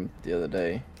playing with him the other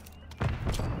day.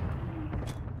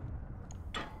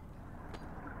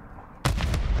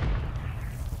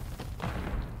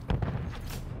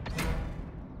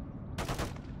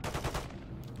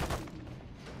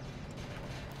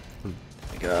 My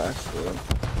gosh. Bro.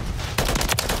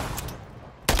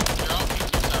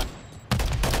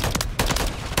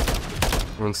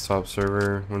 One's top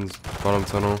server, one's bottom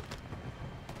tunnel.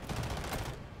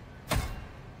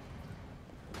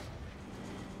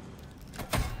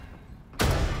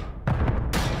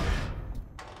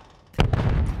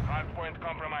 Hard point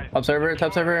compromised. Top server,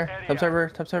 top Secure server, the area. top server,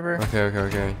 top server.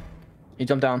 Okay. He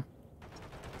jumped down.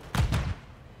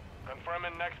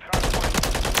 Confirming next hard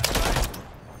point.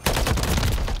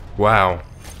 Wow.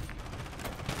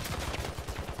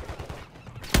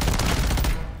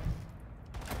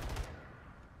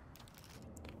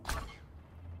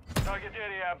 Target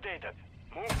area updated.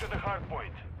 Move to the hard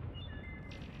point.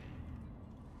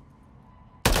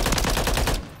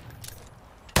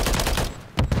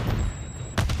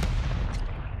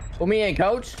 Put me in,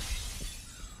 coach.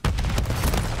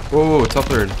 Whoa, top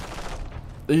third.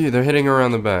 Ew, they're hitting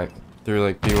around the back. They're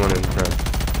like B1 and prep.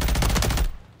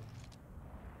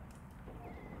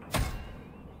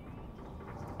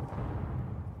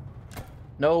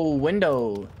 No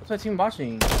window. What's my team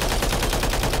watching?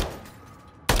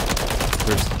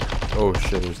 There's, oh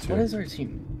shit, there's 2. What is our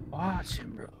team watching,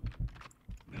 bro?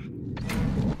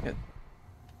 Yeah.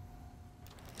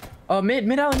 Oh, mid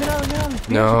alley.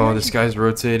 No, this guy's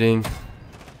rotating.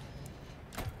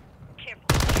 We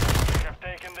have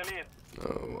taken the lead.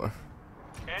 Oh.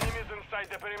 Enemies inside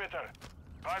the perimeter.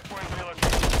 Hard point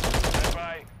relocated. Stand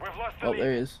by. We've lost the Oh, lead.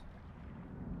 there he is.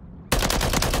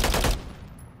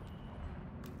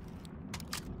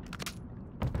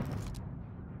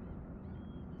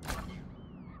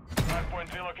 Hard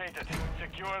point relocated.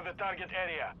 Secure the target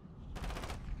area.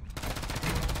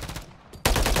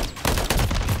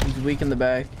 He's weak in the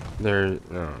back. They're,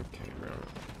 oh, okay, bro.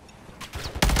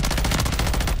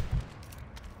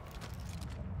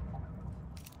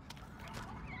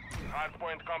 Hard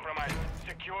point compromised.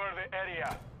 Secure the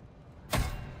area.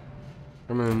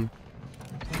 Come in.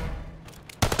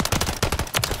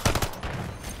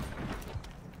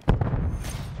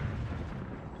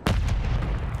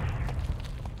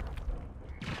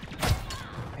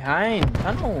 behind.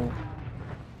 Tunnel.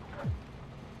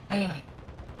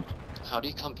 How do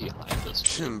you come behind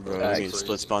us? Bro, we're getting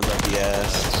split spawns up the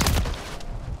ass.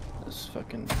 This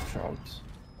fucking frogs.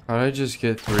 How'd I just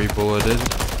get 3 bulleted?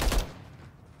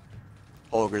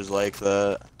 Holger's like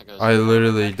that. I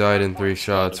literally died in 3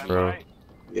 shots, bro.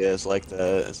 Yeah, it's like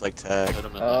that. It's like tag. Hit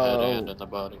him in the head and in the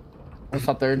body. What's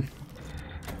up, third?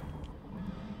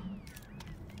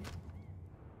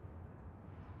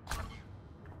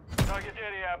 Target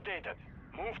area updated.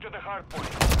 Move to the hard point.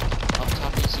 Up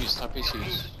top PCs, top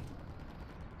PCs.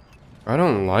 I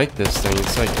don't like this thing.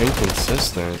 It's like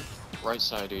inconsistent. Right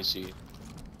side AC.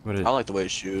 But I it don't like the way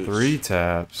it shoots. 3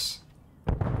 taps.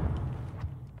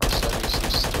 Right side AC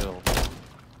still.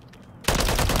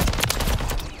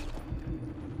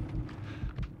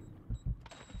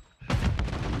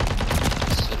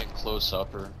 Sitting close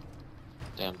upper.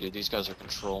 Damn, dude, these guys are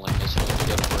controlling this one. We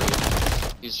gotta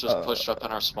break. He's just pushed up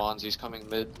in our spawns. He's coming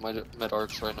mid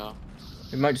arch right now.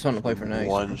 We might just want to play for next.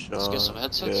 One shot. Let's get some Yeah,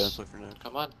 headsets. play for next.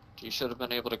 Come on. You should have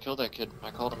been able to kill that kid.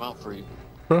 I called him out for you.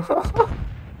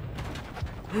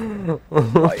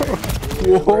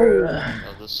 Whoa.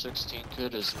 This 16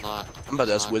 kid is not. I'm about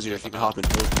to ask not Wizard if he giving can up. hop in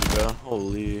with me, bro.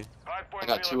 Holy. I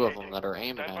got 2 of them that are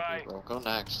aiming at me, bro. Go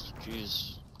next.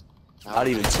 Jeez. Not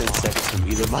even 10 seconds from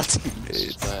either of my This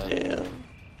is teammates. bad. Damn.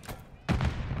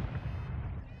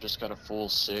 Just got a full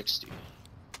 60.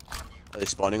 Are they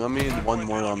spawning on me? One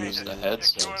more on me. It's the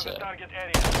headsets. Secure the It's target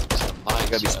area. the I gotta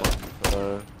be mindset.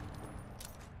 spawning.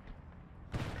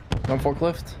 One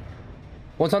forklift.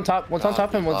 One's on top. One's on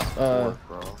top, and one's Bro.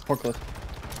 forklift.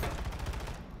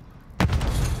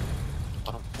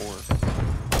 Bottom 4.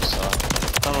 What's up?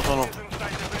 Tunnel, tunnel. Is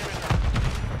inside the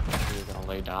perimeter. You're gonna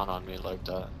lay down on me like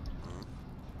that.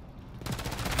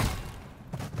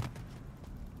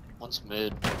 One's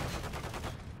mid.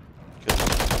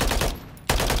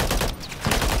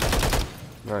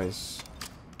 Nice.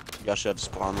 You guys should have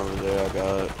spawn over there. I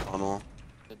got tunnel.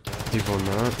 Mid down. People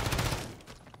not.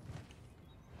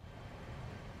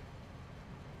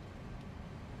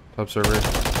 Top server.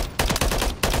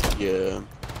 Yeah.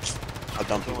 I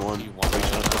dumped Going one. T1 Are you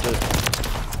trying to put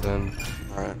it? Then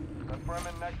Alright.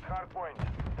 Confirming next hard point.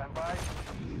 Stand by.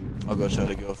 I'll go try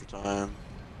to go for time.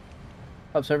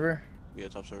 Top server. Yeah,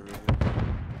 top server.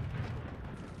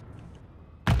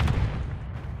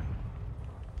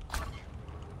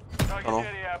 Target Tunnel.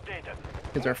 area updated.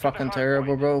 Kids are fucking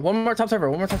terrible, bro. One more top server.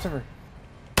 One more top server.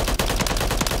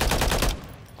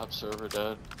 Top server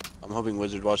dead. I'm hoping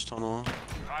Wizard watch tunnel.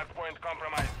 Hard point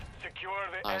compromised. Secure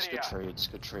the Nice, area. good trades,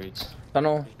 good trades.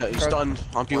 Tunnel. Yeah, he's truck. stunned.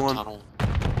 Humpy One one. tunnel.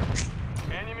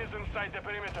 Enemies inside the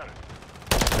perimeter.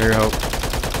 here you help.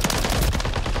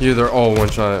 Yeah, they're all 1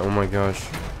 shot. Oh my gosh.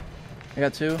 I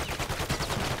got 2.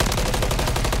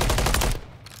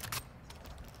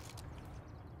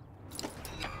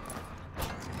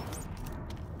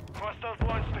 Hostiles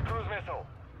launched the cruise missile.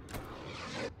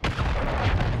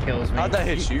 Kills me. How'd that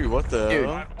hit you? What the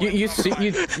hell? Dude, you see,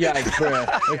 yeah, like, bruh.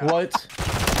 Like, what?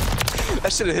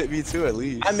 That should have hit me too, at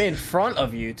least. I'm in front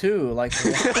of you, too. Like, Nice,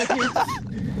 good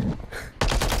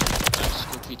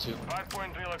P2. Hard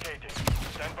point relocating.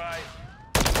 Stand by.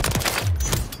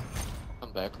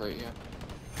 I'm back right here.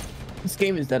 this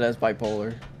game is dead as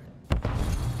bipolar.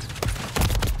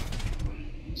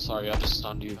 Sorry, I just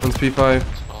stunned you. One's P5.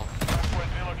 Oh, Hard point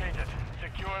relocated.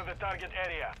 Secure the target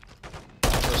area.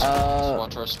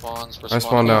 watch our spawns. We're I spawned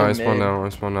spawning out. I mid. spawned out. I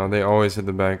spawned out. They always hit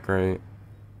the back right.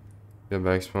 Get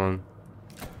back spawn.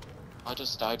 I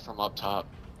just died from up top.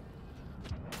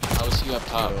 How was he up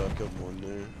top? Killed one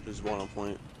there. There's one on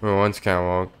point. Well, one's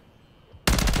catwalk.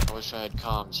 I wish I had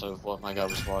comms of what my guy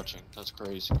was watching. That's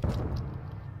crazy.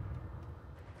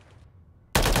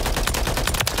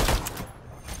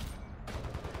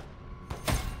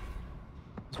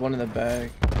 There's one in the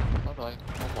bag. Bye bye.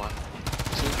 One more.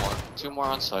 Two more. 2 more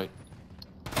on site.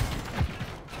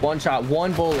 One shot,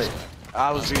 one bullet.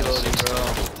 I was reloading, bro.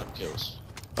 10 kills.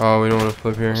 Oh, we don't want to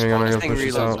flip here. Hang on, I gotta Thing push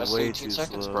this reloads out. That's way 18 too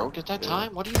seconds, slow. bro. Get that Yeah.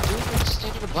 time. What are you doing? You're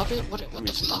standing above it? What Let the me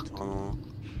see the fuck? tunnel.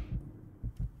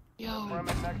 Yo.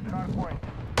 Confirming next hard point.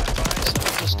 I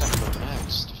just gotta go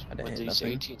next. I didn't With hit these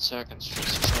nothing. 18 seconds,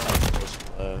 just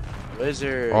chill.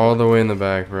 Wizard. All the way in the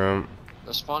back, bro.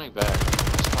 They're spawning back.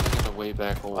 They're spawning in the way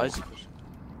back hole. Why is he pushing?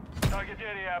 Target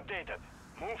area updated.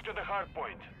 Move to the hard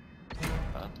point.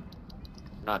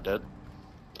 Not dead.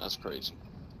 That's crazy.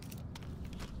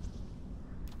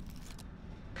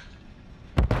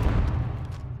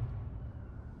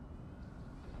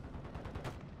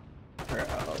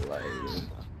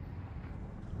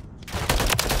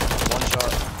 One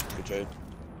shot. Good trade.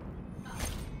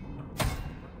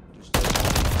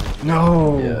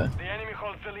 No. Yeah. The enemy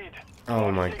holds the lead.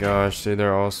 Oh my gosh, dude,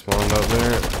 they're all spawned up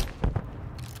there.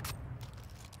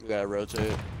 We gotta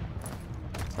rotate.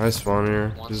 I spawn here.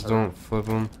 One Just circle. don't flip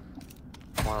them.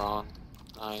 We're on.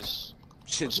 Nice.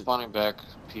 We're spawning back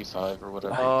P5 or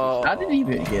whatever. Oh. How did he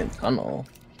even get tunnel?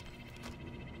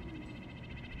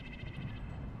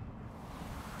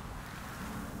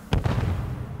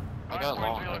 I got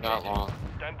long. I got long.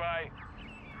 Stand by.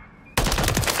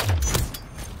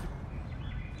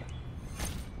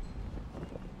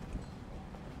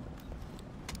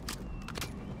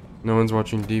 No one's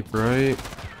watching deep right.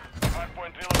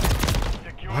 Hardpoint relocated.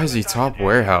 Secure Why is the he top target area.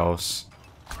 warehouse?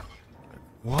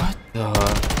 What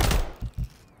the?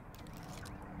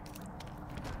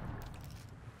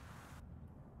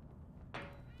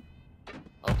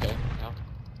 Okay, yeah.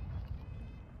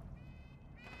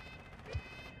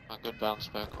 A good bounce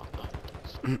back on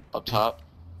that. Up top,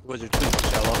 Wizard 2,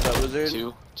 shall off that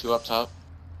wizard? two up top.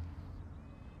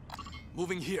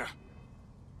 Moving here.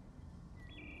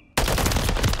 I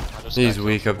just He's got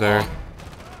weak killed up there. long.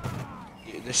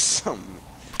 Yeah, there's some.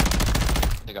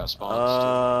 They got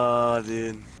spawns.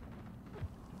 Dude.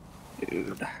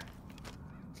 Dude.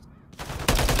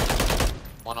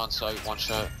 One on site, one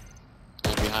shot.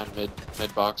 And behind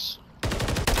mid box.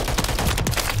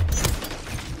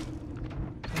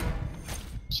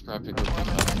 Scrappy group P5.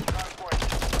 Hardpoint.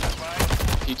 Stand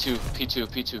by.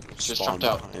 P2. Just Spawned jumped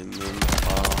out. behind them.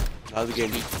 Now they're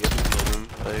getting them.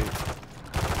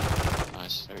 Like,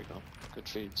 Nice, there you go. Good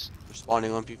feeds. they're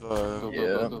spawning on Go, P5. go, Yeah.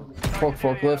 go, go.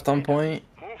 Forklift on point.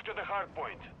 Move to the hard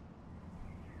point.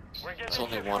 We're getting It's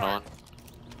only hit one hard. on.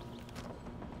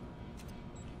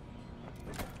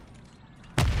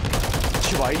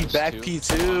 Why are you There's back two.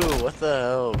 P2? What the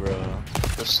hell, bro?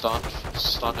 Just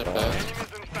stun it back. Enemies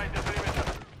inside the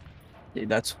perimeter. Dude,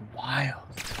 that's wild.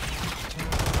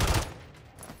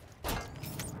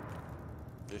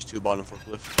 There's 2 bottom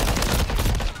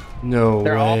forklift. No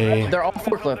They're way. all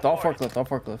forklift, all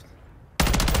forklift.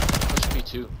 Push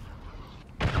P2.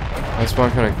 I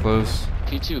spawned kind of close.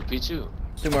 P2.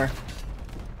 Two more.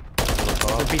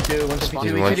 One for P2, one for Spawn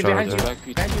P2. He's one He's shot behind you. there. back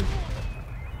P2. Behind you.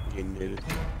 Getting nated.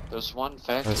 There's one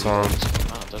factory. I saw him. that just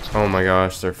came out. That's Oh my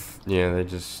gosh, they're yeah. I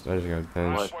just got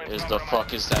pinched. What is the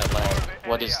fuck is that lag?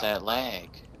 What is that lag?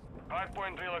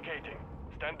 Hardpoint relocating.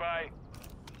 Stand by.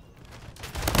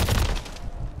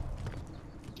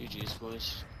 GG's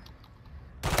boys.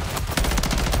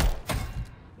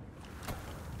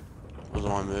 Was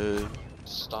on mid.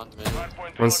 Stun mid.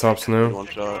 Hardpoint One stop relocated. snow. One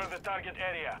Secure shot. the target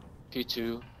area.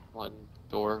 P2. One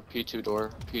door. P2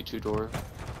 door. P2 door.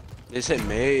 They said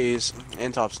maze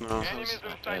and top snow. Enemies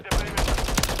not inside dead. the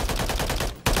perimeter.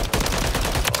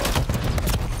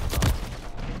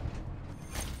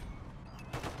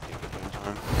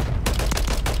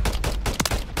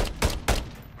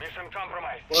 Mission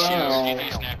compromised.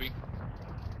 GG snappy.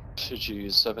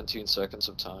 GG 17 seconds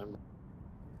of time.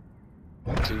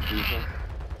 2 people.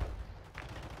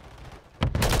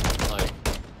 Like,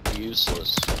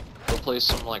 useless. Go play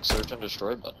some like search and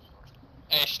destroy button.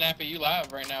 Hey, Snappy, you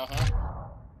live right now, huh?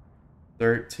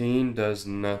 13 does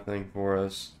nothing for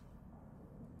us.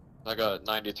 I got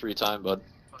 93 time, bud.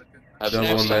 Have Double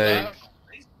most mag. time.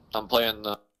 I'm playing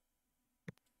the.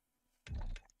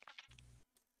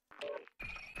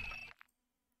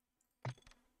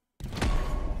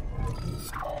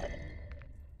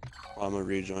 I'm gonna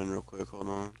rejoin real quick. Hold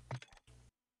on.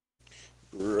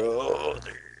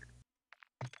 Brother.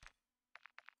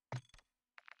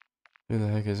 Who the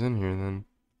heck is in here then?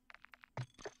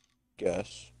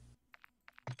 Guess.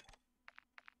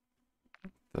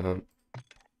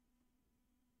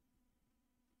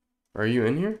 Are you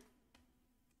in here?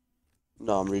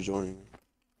 No, I'm rejoining.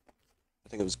 I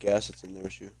think it was gas that's in there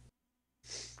with you.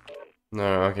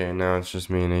 No, okay, now it's just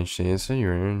me and HD. I said you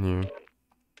were in here.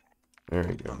 There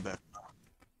we go. I'm back.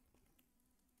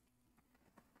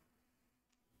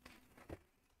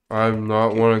 I've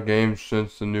not won a game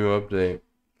since the new update.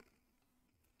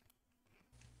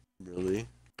 Really?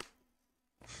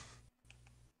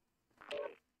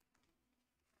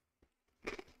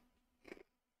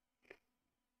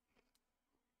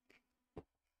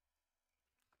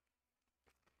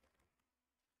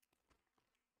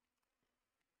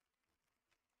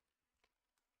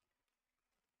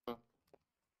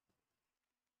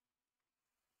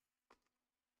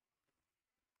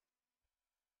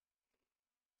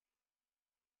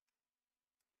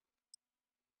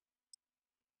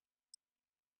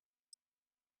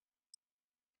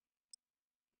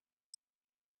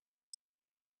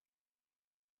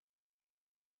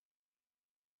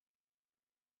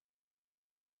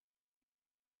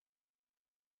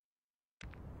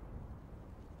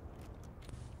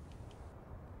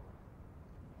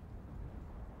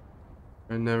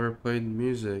 I never played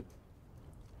music.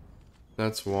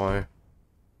 That's why.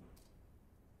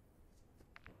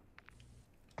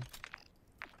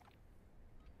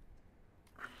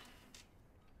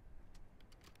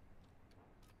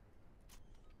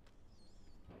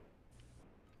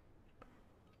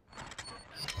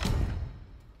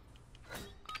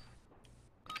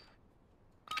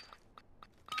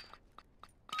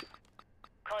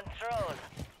 Control.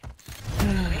 The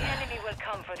enemy will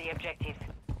come for the objectives.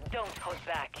 Don't hold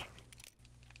back.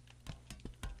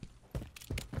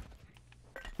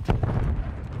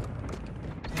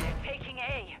 They're taking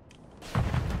A.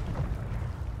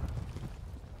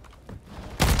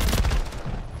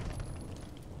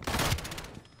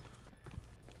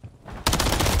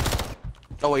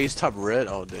 Oh wait, he's top red.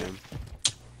 Oh damn.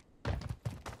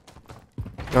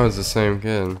 That was the same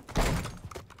kid.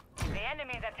 The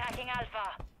enemy is attacking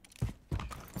Alpha.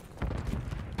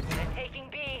 They're taking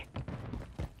B.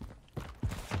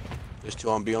 There's two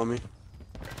on B on me.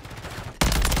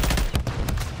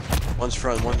 One's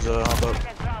front, one's hop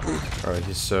up. Alright,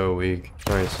 he's so weak.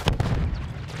 Nice.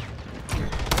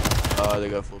 They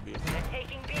got full B. They're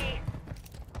taking B.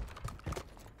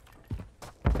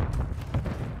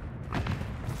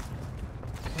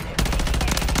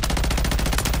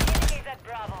 Enemies at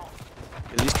Bravo.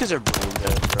 Yeah, these kids are brain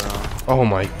dead, bro. Oh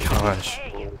my gosh.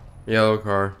 A. Yellow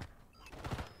car.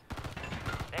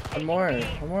 They're One taking more. B.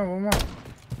 One more. One more.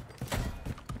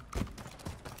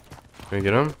 Can we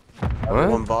get him?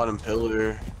 One What? bottom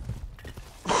pillar.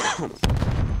 I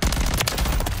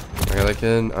got that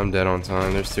kid. I'm dead on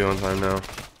time. There's two on time now.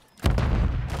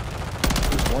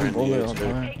 There's one bullet on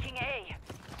They're time. taking A.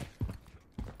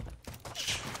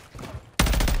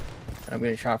 I'm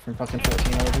getting shot from fucking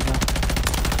 14 other people.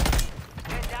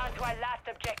 We're down to our last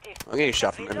objective. I'm getting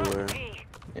shot from We lost everywhere. B.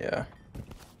 Yeah.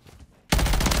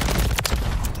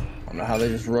 I don't know how they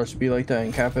just rush B like that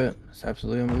and cap it. It's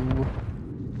absolutely unbelievable.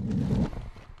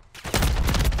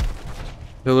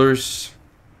 Pillars.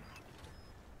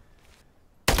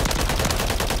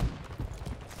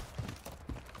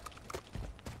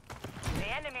 The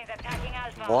enemy's attacking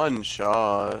Alpha. One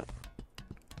shot.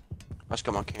 I just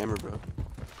got my camera, bro.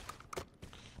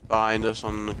 Behind us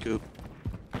on the coop.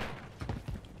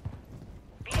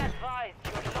 Be advised,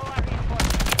 your lower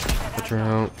reinforcements Watch her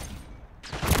out.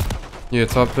 Yeah,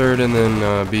 top third and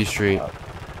then B Street.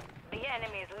 The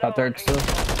enemy's lower Top third still.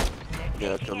 reinforcements.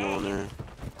 They're Yeah, taking come A. on there.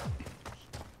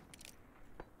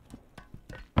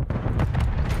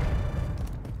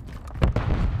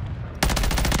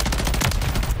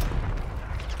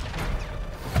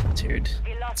 Dude.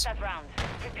 We lost that round.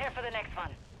 Prepare for the next one.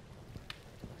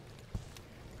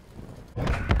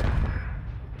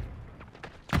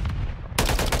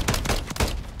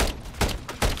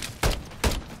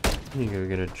 You go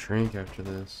get a drink after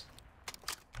this.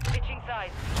 Switching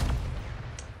sides.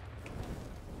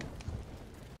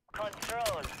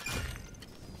 Control.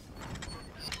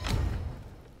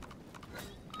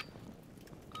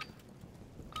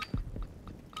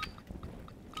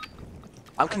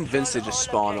 I'm convinced they just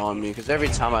spawn on me because every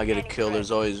time I get a kill,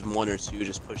 there's always one or two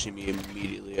just pushing me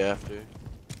immediately after.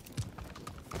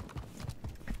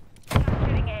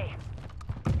 Shooting A.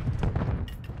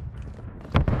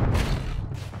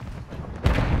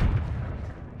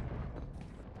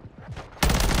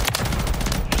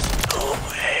 No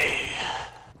way.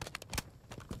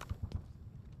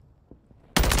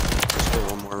 Let's go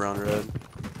one more round red.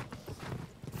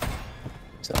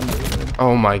 It's unbelievable.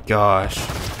 Oh my gosh.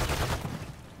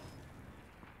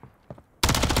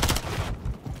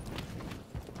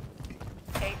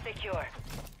 A secure.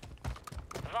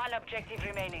 One objective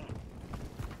remaining.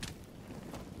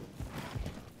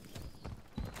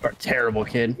 You're a terrible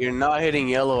kid. You're not hitting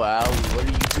yellow alley. What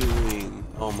are you doing?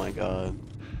 Oh my god.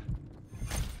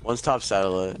 One's top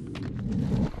satellite.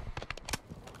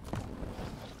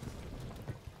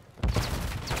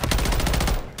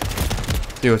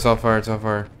 Dude, it's all fire, it's all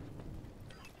fire.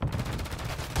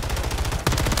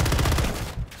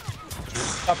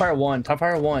 Top fire one. Top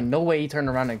fire one. No way he turned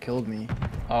around and killed me.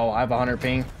 Oh, I have 100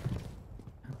 ping.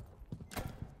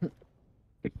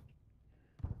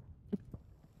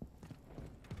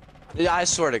 Yeah, I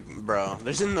swear to, bro.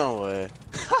 There's no way.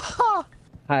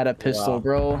 I had a pistol, Wow.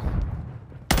 bro.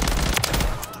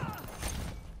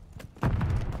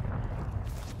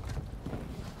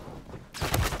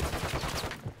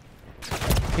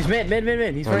 He's mid.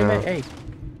 He's Oh, right no. mid. Hey.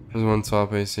 There's one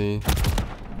top AC.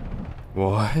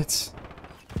 What?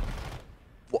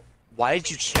 Why did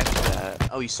you check that?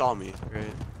 Oh, you saw me, right?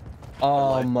 I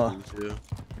lied to you, too.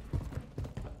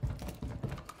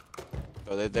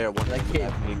 Oh, they're there. One That thing kid.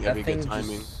 happening That every thing good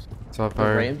timing. just. Top The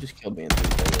fire. Ram just killed me in 3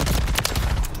 seconds.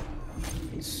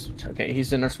 He's okay.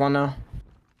 He's in our spawn now.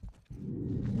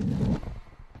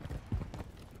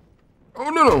 Oh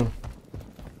no!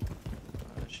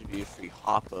 That should be a free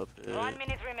hop up. 1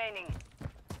 minute remaining.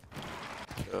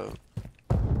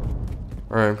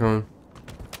 Alright, I'm coming.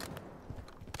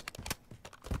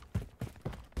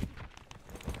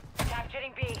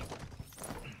 Capturing B.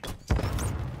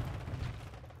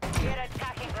 We're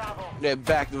attacking Bravo. Yeah,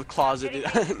 back to the closet, dude.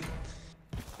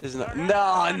 There's no.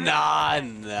 Nah. The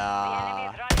enemy is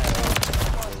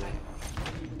running.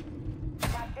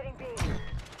 Capturing B.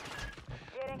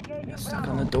 We're engaging Stuck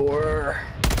Bravo. on the door.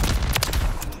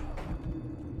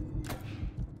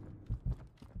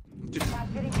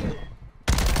 Capturing B.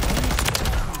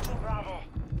 Attacking Bravo.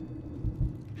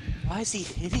 Why is he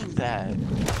hitting that?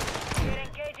 We're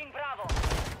engaging Bravo.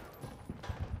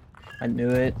 I knew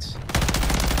it.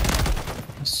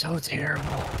 I'm so terrible.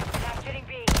 Capturing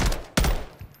B.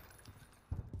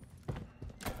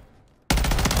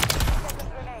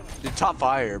 Seconds remain. Dude, top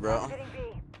fire, bro. Capturing B.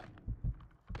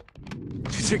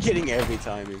 Dude, they're getting every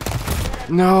timing.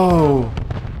 No!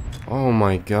 Oh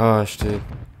my gosh, dude.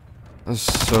 I was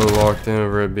so locked in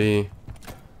over at B.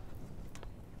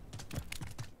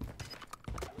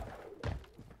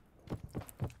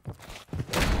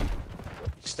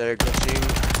 They're glitching.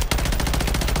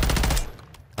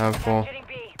 Half-ball. Capturing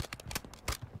B.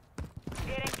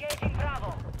 We're engaging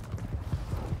Bravo.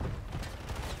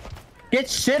 Get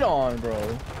shit on,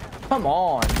 bro. Come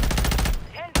on. 10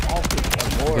 Oh, seconds. good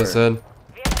Like I lord. said.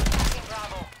 We're attacking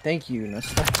Bravo. Thank you. No,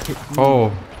 stop it. Oh.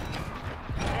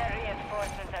 Their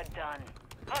reinforcements are done.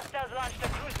 Hostiles launched a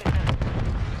cruise missile.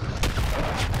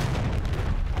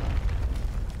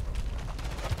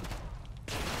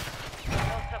 No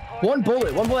support. One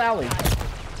bullet alley. You're on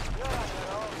your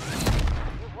own.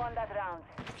 You've won that round.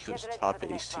 He was Get ready top for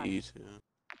the next one. AC too.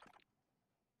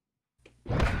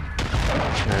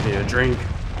 I need a drink.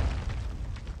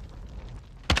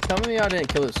 Tell me I didn't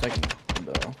kill the second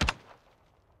though.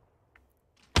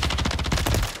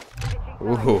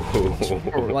 Or,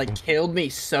 Ooh. like killed me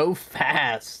so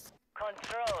fast.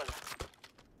 Control.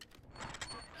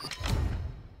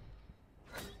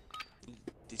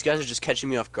 These guys are just catching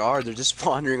me off guard. They're just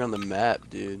wandering on the map,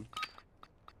 dude.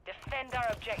 Defend our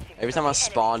objective. Every time I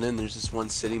spawn in, there's just one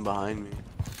sitting behind me.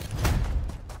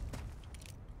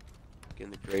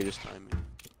 Getting the greatest timing.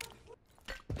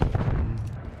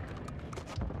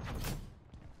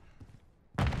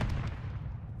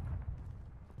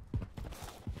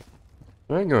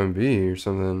 I ain't going B or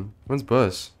something. When's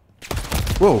bus?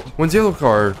 Whoa, when's yellow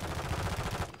car?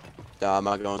 Nah, I'm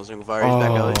not going single fire. He's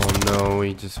back alley. Oh no,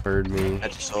 he just heard me.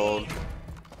 That's just sold.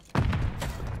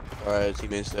 Alright,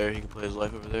 teammates there. He can play his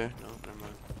life over there. No, never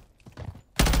mind.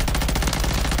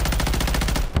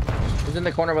 He's in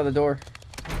the corner by the door.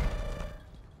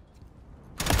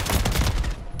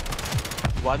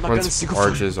 Why am I gonna One's single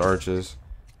arches, arches.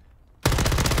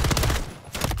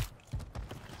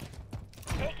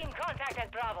 Taking contact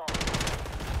at Bravo.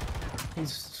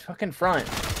 He's fucking front.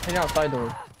 He's outside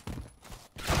door.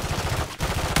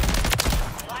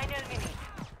 Final minute.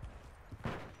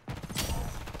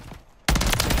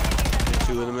 There's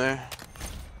two of them there.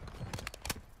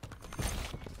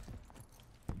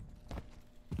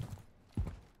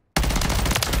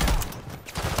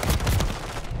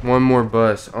 One more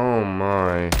bus. Oh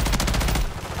my.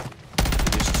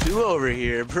 There's two over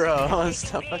here, bro.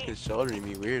 Stop fucking shouldering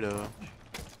me, weirdo.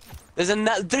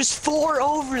 There's four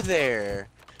over there,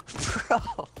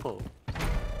 bro.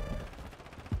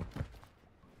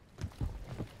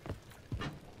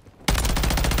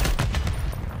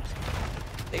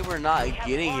 They were not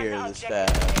getting here this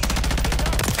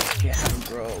fast. Yeah,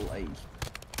 bro. Like.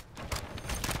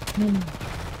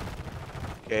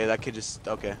 Okay, that could just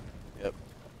okay. Yep.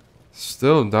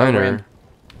 Still diner.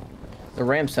 The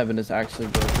Ram 7 is actually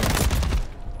broken. I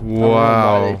don't know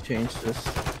Wow. why they changed this.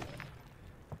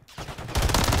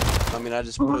 I mean, I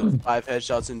just put 5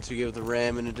 headshots in to give the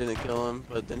ram and it didn't kill him,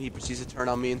 but then he proceeds to turn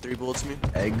on me and 3 bullets me.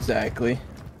 Exactly.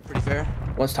 Pretty fair.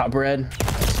 What's top red?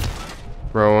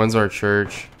 Bro, when's our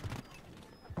church?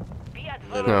 Be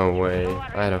advised. No way.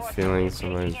 I had a feeling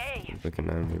somebody's looking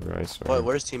at me, bro. I swear. What?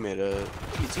 Where's teammate?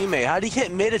 Teammate, how did he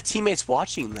hit mid if teammates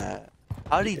watching that?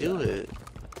 How did he do it?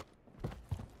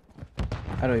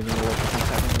 I don't even know what the fuck's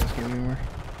happening in this game anymore.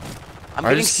 I'm I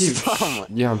getting just keep. spun.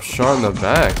 Yeah, I'm shot in the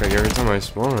back. Like every time I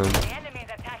spawn, The enemy's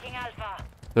attacking Alpha.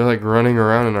 they're like running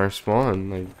around in our spawn,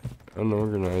 like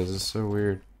unorganized. It's so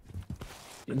weird.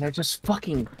 And they're just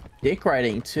fucking dick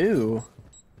riding too.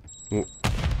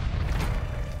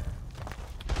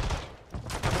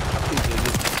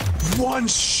 One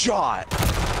shot.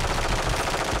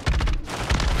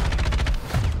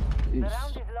 The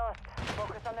round is lost.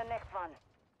 Focus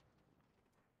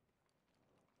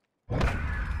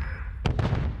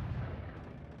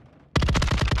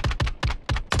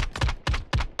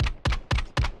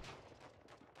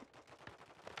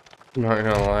I'm not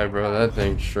gonna lie, bro. That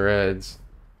thing shreds.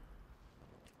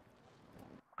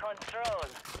 Control.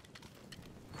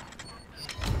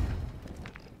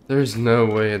 There's no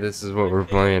way this is what we're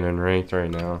playing in ranked right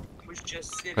now.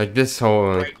 Like this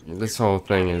whole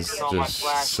thing is just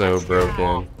so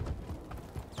broken.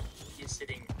 He's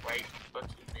sitting right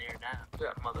fucking there now. Look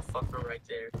at that motherfucker right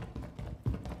there.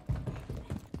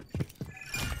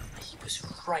 He was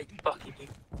right fucking here.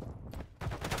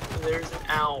 There's an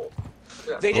owl.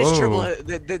 They just triple Whoa.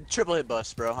 hit, the triple hit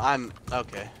bust, bro. I'm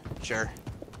okay, sure.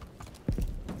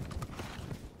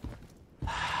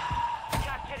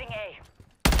 Capturing A.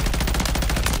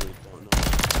 Really don't know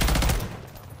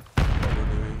what they're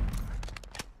doing.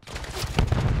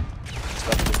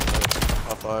 Stop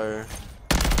it, off fire.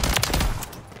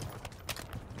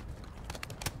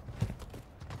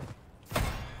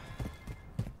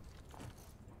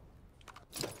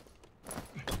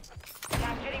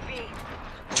 Capturing B.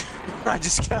 I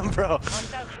just can't, bro.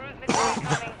 Hostile cruise missile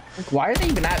incoming. Why are they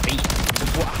even at B?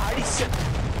 How do you sit?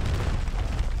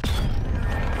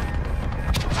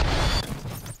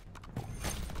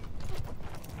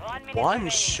 One remaining.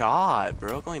 shot,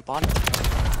 bro. Going bottom.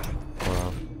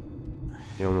 Wow.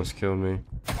 He almost killed me.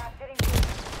 Capturing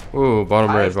B. Ooh,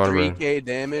 bottom I red, have bottom red. 3k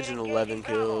damage and 11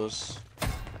 kills.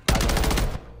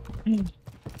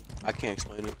 I can't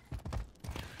explain it.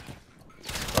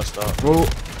 Bust up. Whoa,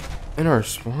 in our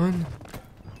spawn?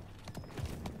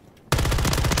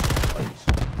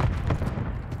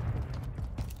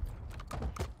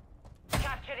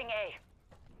 Capturing A.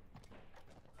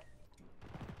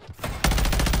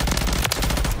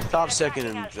 Top second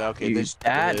and okay. Dude, This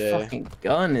that fucking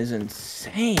gun is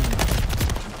insane. 30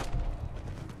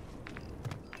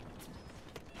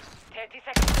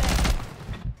 seconds left.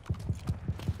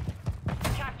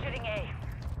 Capturing A.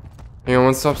 Hang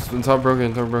on, top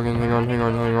broken, hang on.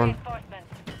 Reinforcements.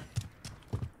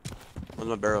 Where's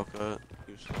my barrel cut?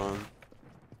 He was fun.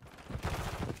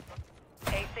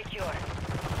 A secure.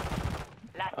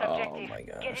 Last Oh objective. my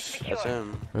Get it gosh. secure. That's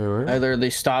him. Wait, where? I literally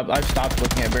stopped. I stopped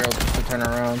looking at barrels just to turn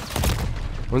around.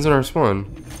 When's in our spawn?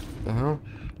 The hell?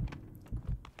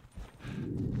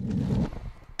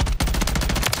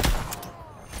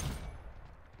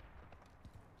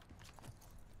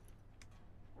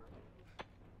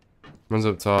 One's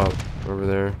up top, over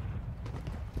there.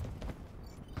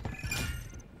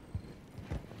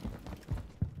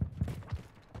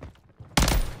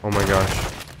 Oh my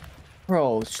gosh.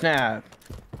 Bro, snap.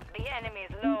 The enemy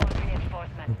is low on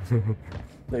reinforcements.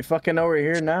 They fucking over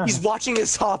here now. He's watching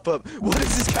his hop up. What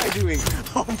is this guy doing?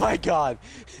 Oh my god.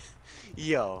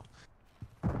 Yo.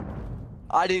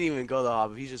 I didn't even go to the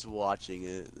hop up. He's just watching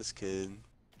it. This kid.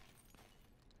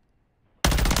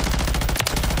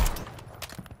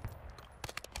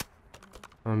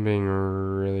 I'm being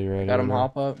really ready. Got him right now.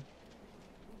 hop up.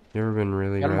 You ever been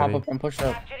really Got him ready? hop up and push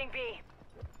up. Capturing B.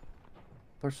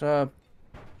 Push up.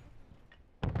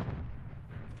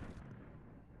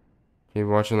 Keep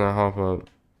watching that hop up.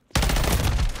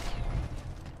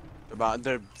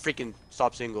 They're freaking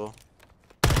stop single.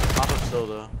 Hop up still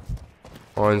though.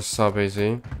 One's top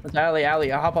AC. It's alley.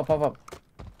 Hop up.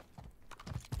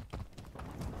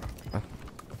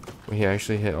 He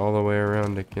actually hit all the way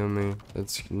around to kill me.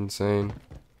 That's insane.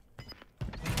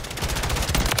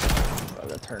 Oh,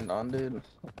 that turned on, dude.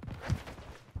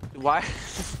 Why?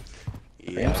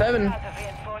 Yeah. 7. Out of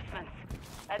reinforcements.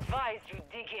 Advise you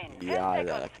dig in. 10 Yeah, I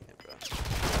seconds. can't,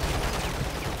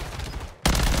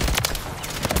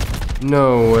 bro.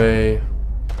 No way.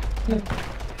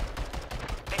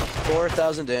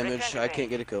 4,000 damage. I can't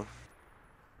get a kill.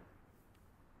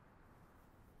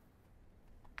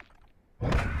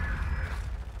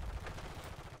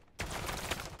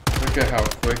 Look at how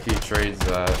quick he trades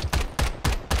that.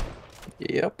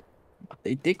 Yep.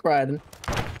 They dick riding.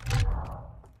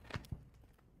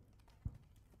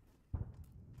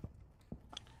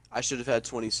 I should have had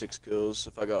 26 kills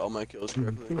if I got all my kills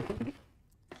correctly.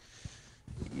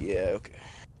 Yeah, okay.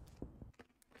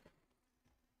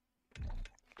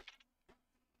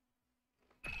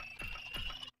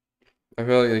 I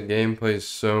feel like the game plays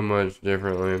so much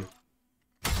differently.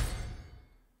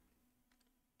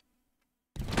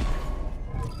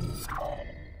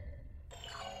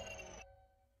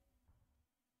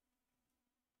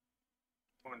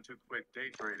 Going too quick day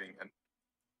trading and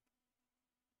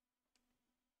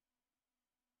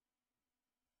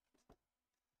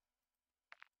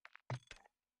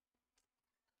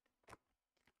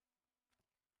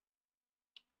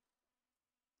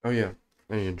Oh yeah,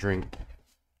 I need a drink.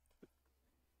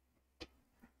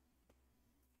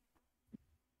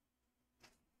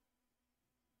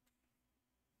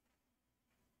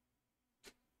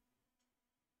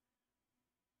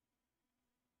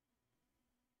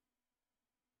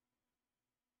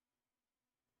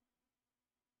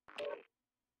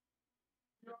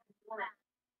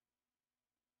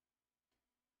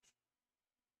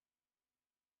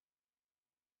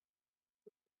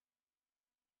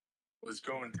 was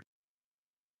going.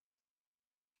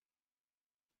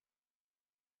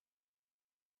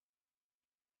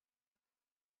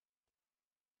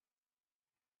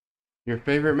 Your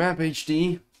favorite map,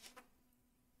 HD?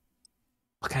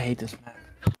 Fuck, I hate this map.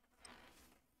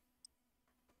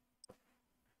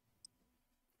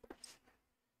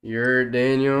 You're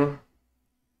Daniel.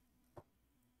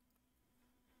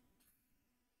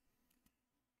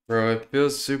 Bro, it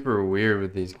feels super weird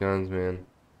with these guns, man.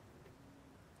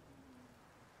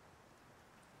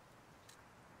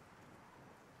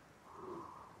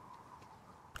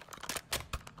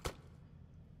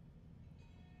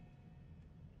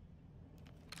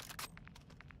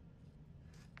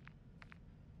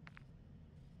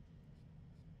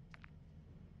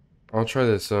 I'll try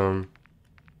this, what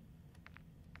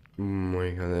do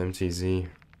you call it, MTZ.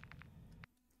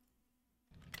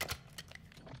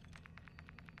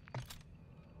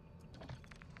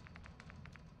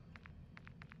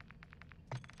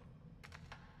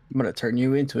 I'm gonna turn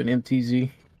you into an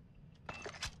MTZ.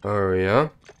 Oh, yeah?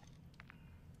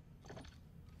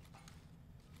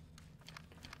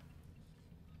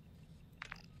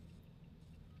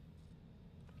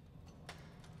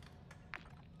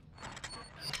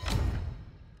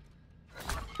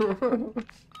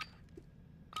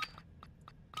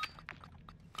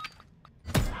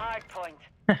 Hard point.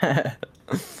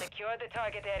 Secure the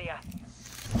target area.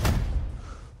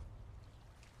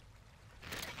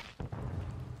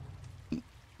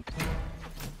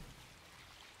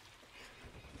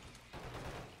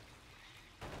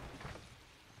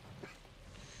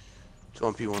 Two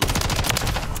on P1.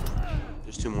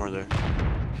 There's two more there.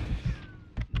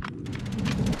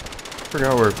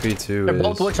 Forgot where P2 They're is.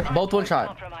 both one shot.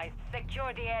 Compromise.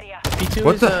 Secure the area. P2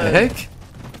 What is the heck?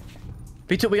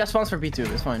 P2, we got spawns for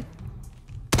P2, it's fine.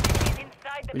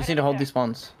 Inside the We just need to hold these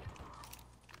perimeter. spawns.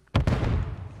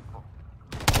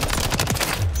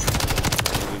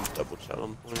 Double shot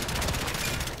on point.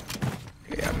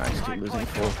 Yeah, Max keep Hard losing point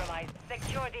full. compromise.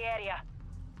 Secure the area.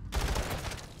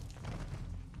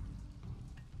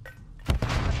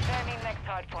 Confirming next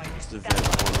hard point. It's the vent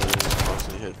one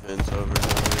constantly hit vents over and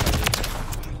over.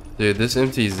 Dude, this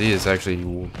MTZ is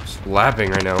actually slapping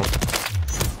right now.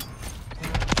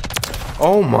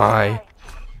 Oh my.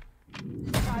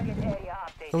 Target area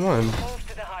update. Come on. Move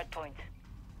to the hard point.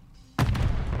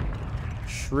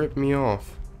 Strip me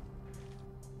off.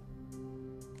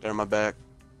 They're on my back.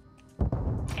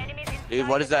 Enemies Dude,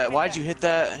 what is that? Why'd you hit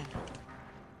that?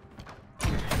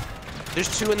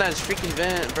 There's two in that freaking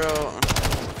vent, bro.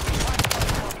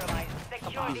 compromise.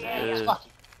 Secure the area. Yeah.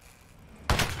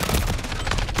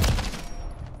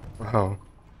 Wow.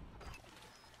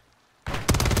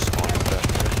 Spawning back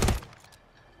there.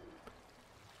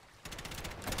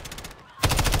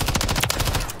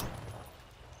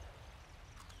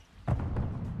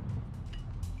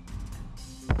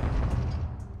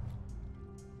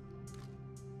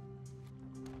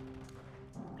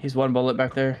 He's one bullet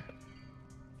back there.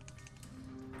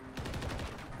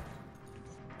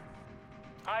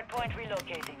 Hard point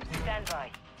relocating. Stand by.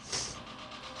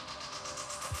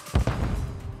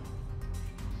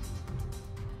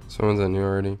 Someone's at new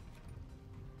already.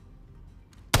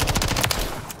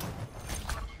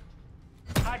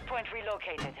 Hard point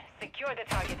relocated. Secure the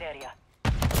target area.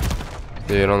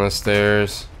 Dude, on the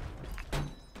stairs.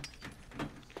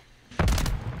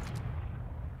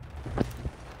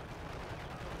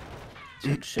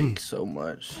 It shakes so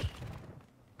much.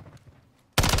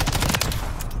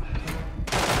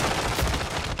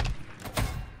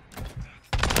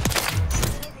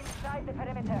 Inside the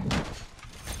perimeter.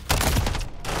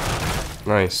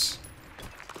 Nice.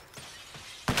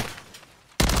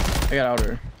 I got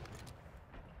outer.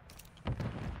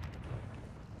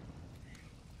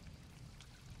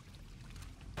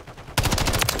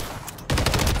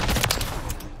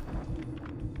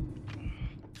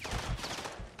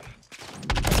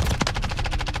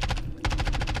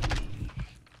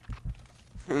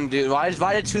 Dude, why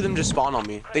did two of them just spawn on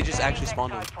me? They just actually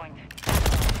spawned on me. Hard point.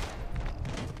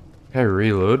 Can I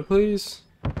reload, please?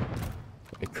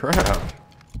 Holy crap.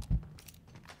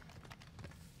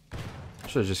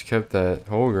 Should've just kept that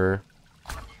Holger.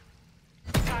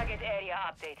 Target area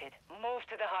updated. Move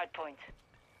to the hard point.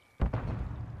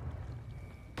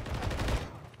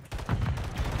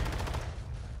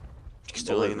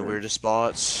 Still laying in the weirdest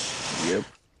spots. Yep.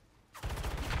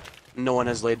 No one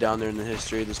has laid down there in the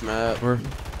history of this map.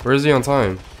 Where is he on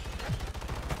time?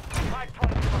 Hard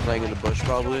point. Laying in the bush,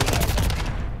 probably.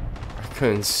 I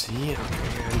couldn't see him,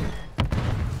 man.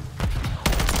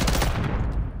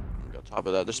 On top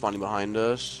of that, they're spawning behind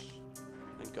us.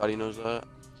 Thank God he knows that.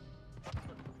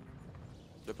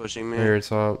 They're pushing me. Here,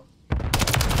 top.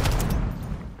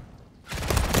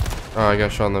 Oh, I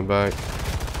got shot in the back.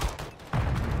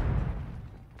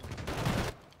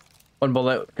 One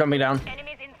bullet coming down.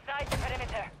 Enemies inside the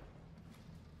perimeter.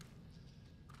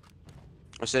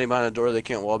 I'm standing behind a door they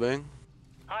can't wallbang.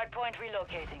 Hardpoint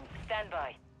relocating. Stand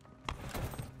by.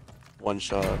 One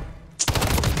shot.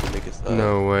 Make it that.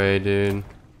 No way, dude.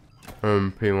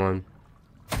 P1.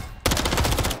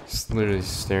 Just literally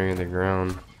staring at the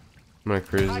ground. I'm gonna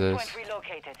cruise this. Hardpoint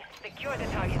relocated. Secure the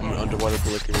target. I'm an underwater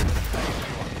bullet here.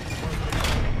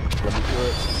 Let me do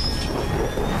it.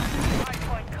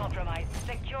 Hardpoint compromised.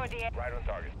 Secure the area. Right on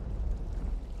target.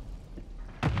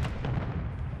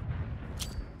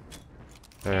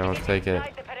 Hey, I'll take it.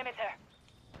 Inside the perimeter.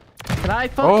 Can I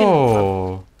fucking?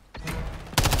 Oh.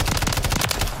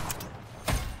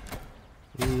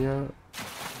 Yeah.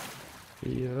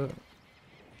 Yeah.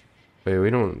 Wait, we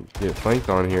don't get flanked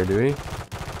on here, do we?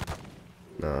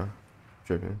 Nah.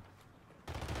 Tripping.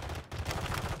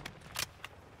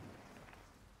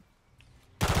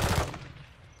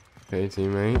 Okay,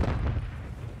 teammate.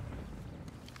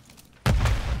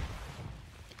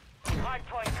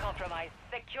 Hardpoint compromised.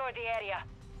 Secure the area.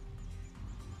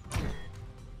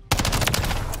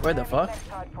 Where the fuck? Next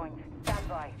hardpoint. Stand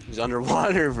by. He's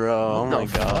underwater, bro. Oh my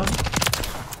god.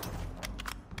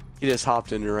 He just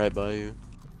hopped in right by you.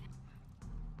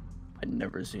 I'd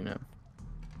never seen him.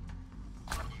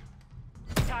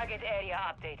 Target area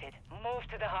updated. Move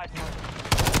to the hardpoint.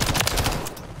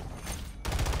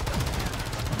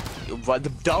 But the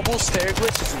double stair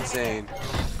glitch is insane.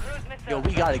 Cruise missile Yo,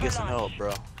 we gotta for get some launch. help,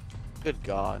 bro. Good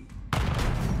god.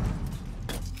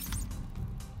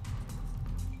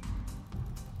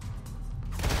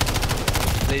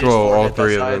 They just Whoa, all four-hit that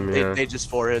three of side. them, yeah. They just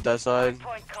four-hit that side.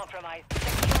 Hardpoint compromised.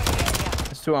 Secure the area.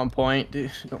 It's too on point, dude.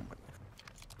 Oh my-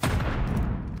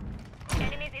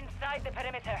 Enemies inside the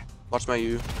perimeter. Watch my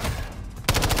U.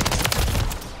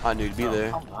 I knew you'd be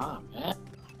there. Come on, man.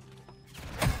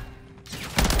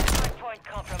 Hardpoint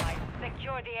compromised.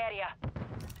 Secure the area.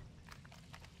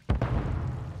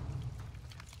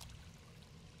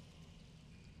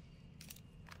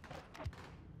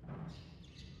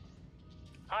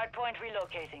 Hardpoint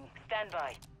relocating. Stand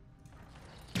by.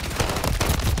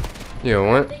 Yo,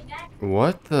 what?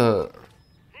 What the?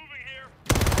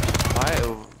 Why,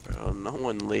 bro? No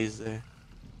one lays there.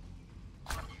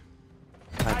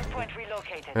 Hardpoint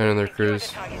relocated. And another Secure cruise.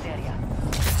 the target area.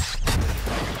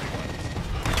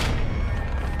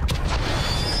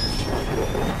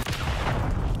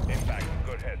 Impact.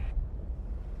 Good hit.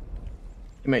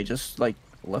 You may just like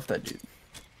left that dude.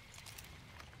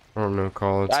 I don't know,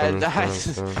 call it on I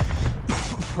this phone,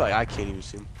 so. like, I can't even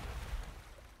see him.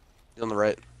 He's on the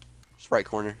right. Just right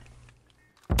corner.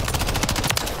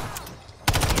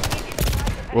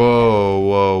 Whoa,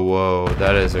 whoa, whoa.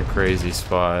 That is a crazy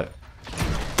spot.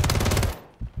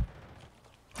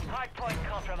 Hardpoint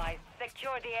compromised.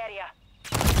 Secure the area.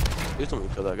 Please don't let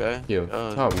me kill that guy. Yo,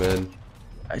 God. top mid.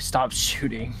 I stopped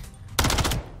shooting.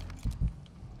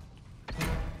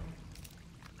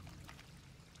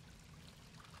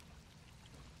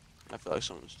 I feel like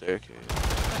someone's staircase.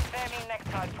 Confirming next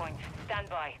hardpoint. Stand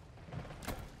by.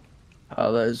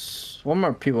 There's one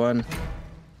more P1.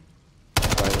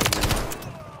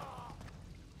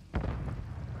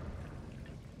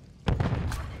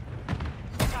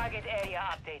 Target area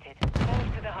updated.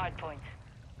 Move to the hardpoint.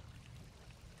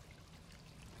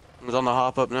 He's on the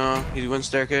hop up now. He went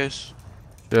staircase.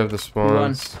 You have the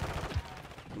spawns.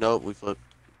 Nope, we flipped.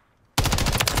 There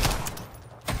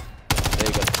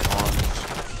you go.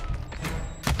 Spawns.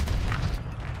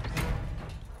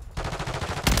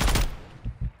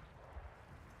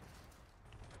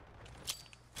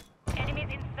 Enemies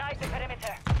inside the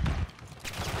perimeter.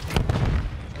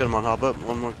 Get him on hop up.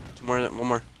 One more. Two more. One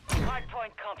more.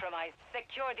 Hardpoint compromised.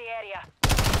 Secure the area.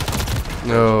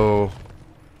 No.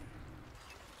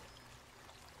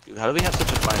 Dude, how do we have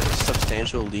such a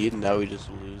substantial lead and now we just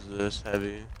lose this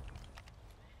heavy?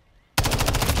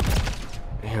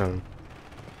 Damn.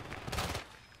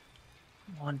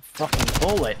 One fucking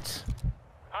bullet.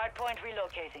 Hardpoint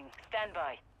relocating. Stand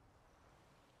by.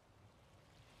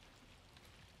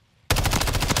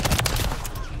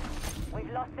 We've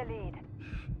lost the lead.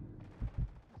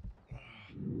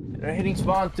 They're hitting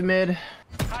spawn to mid.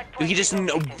 Hardpoint Dude, he just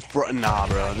relocated. bro, nah,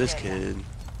 bro. Target This area. kid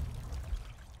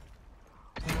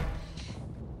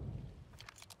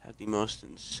had the most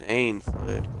insane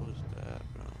flip. What was that,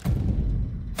 bro?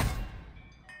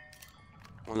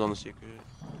 One's on the secret.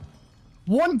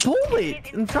 One bullet Enemies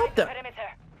and inside dropped the that. perimeter.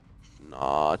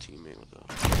 Nah, teammate. What the?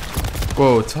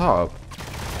 Whoa, top.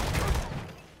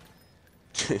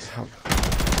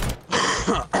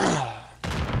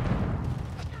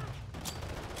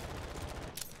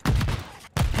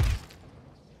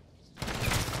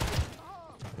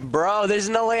 Bro, there's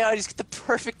no way I just get the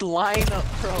perfect lineup,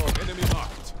 bro. Enemy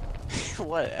marked.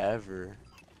 Whatever.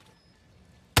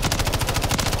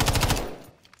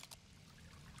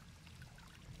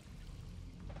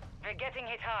 We're getting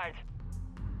hit hard.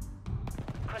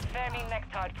 Confirming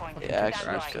next hard point. Yeah, Stand actually,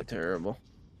 by. That's so terrible.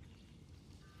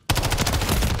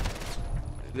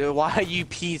 Dude, why are you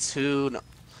P2? No.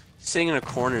 Sitting in a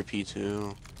corner,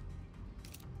 P2.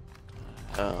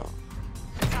 Oh.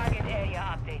 Target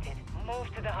area updated.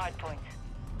 Move to the hard point.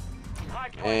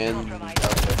 Hard point And compromised.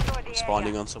 Secure the spawning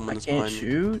area. on someone I that's can't behind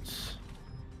you. shoot.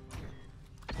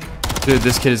 Dude,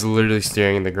 this kid is literally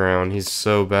staring at the ground. He's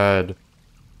so bad.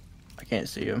 I can't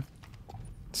see him.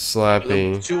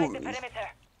 Slappy. Inside the perimeter.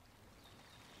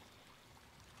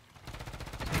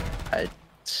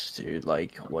 Dude,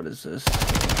 like, what is this?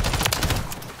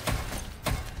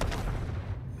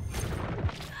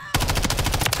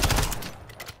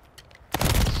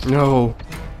 No.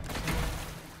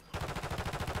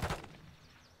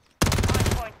 Hard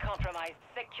point compromised.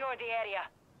 Secure the area.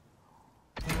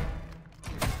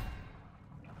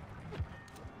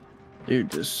 Dude,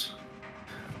 just...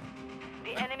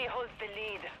 The enemy holds the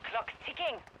lead. Clock's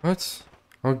ticking. What?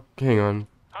 Oh, hang on.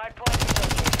 Hard point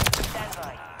relocated. Stand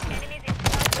by. Enemies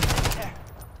inside the perimeter.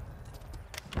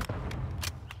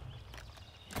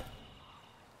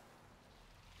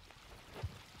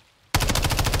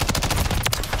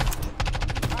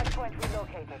 Hard point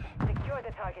relocated. Secure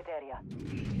the target area.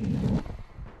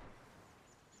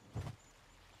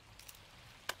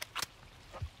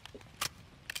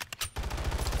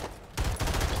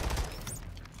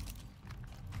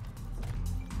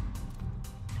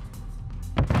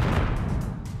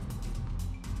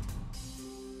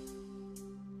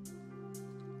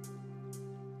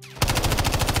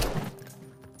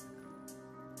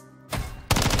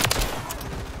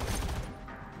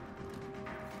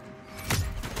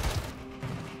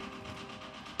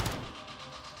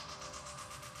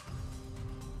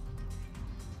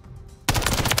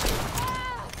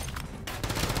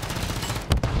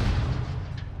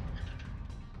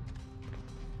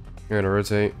 I gotta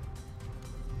rotate.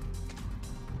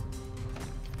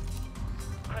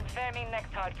 Confirming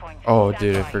next hard point. Oh, Stand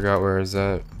dude, I by. forgot where is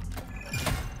that.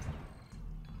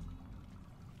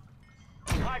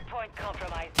 Hard point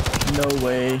compromised. No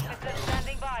way. Officer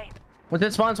standing by. What's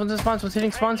it spawns? What's it spawns? What's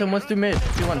hitting spawns? And what's do mid?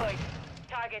 Do one. Deployed.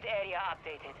 Target area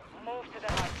updated. Move to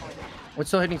the hard point. What's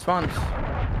still hitting spawns?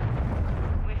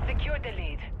 We've secured the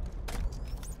lead.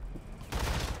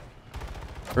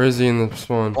 Where is he in the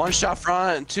spawn? One shot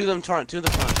front, two of them front, two of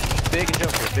them front. Big and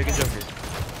Joker, big and Joker.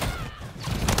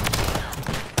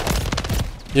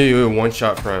 Yeah, one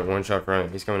shot front, one shot front.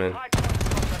 He's coming in. Hard point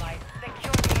compromised.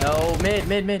 Secure the No,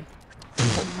 mid.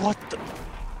 What the?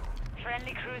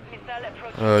 friendly cruise missile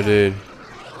approaching. Oh, dude.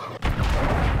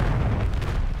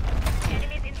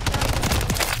 Enemies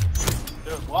inside.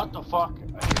 Dude, what the fuck?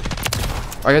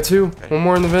 I got two. One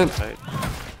more in the vent. Right.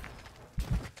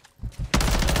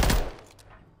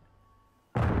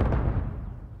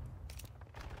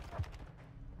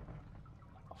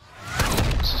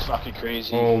 This is fucking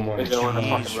crazy. Oh my They don't wanna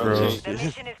fucking jeez, bro. rotate. The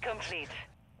mission is complete.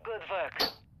 Good work.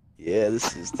 Yeah,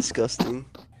 this is disgusting.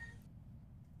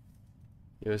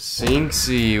 Yo,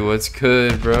 Sinksy, what's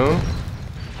good, bro?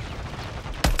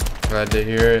 Glad to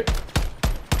hear it.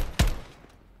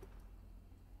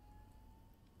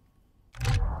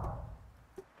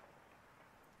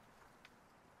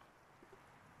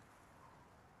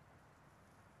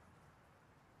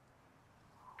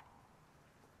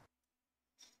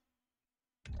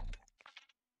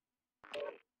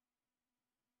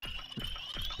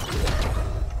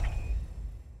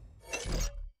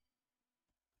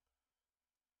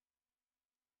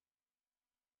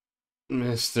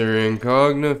 Mr.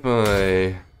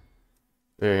 Incognify.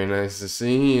 Very nice to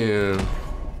see you.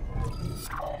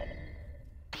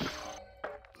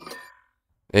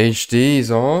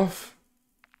 HD's off?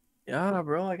 Yeah,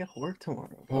 bro, I got work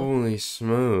tomorrow. Bro. Holy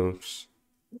smokes.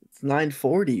 It's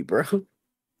 9:40, bro.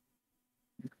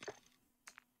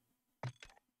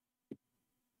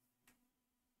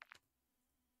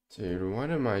 Dude, why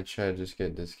did my chat just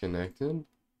get disconnected?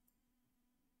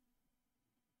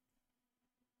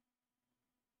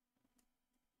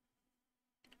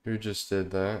 Who just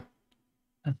did that?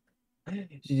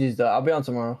 GG's, I'll be on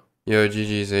tomorrow. Yo,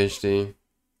 GG's HD.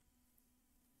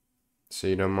 See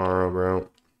you tomorrow, bro.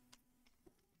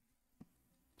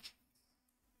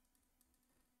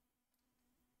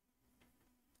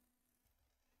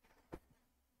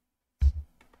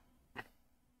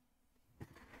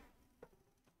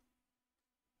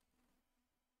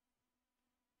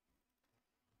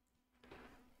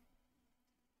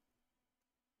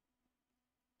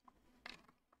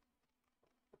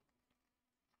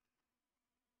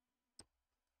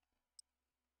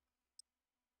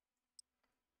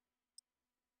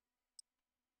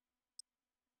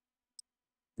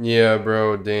 Yeah,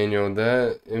 bro, Daniel,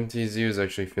 that MTZ was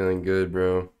actually feeling good,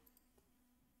 bro.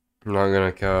 I'm not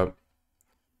gonna cap.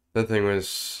 That thing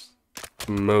was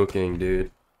smoking, dude.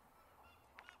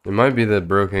 It might be the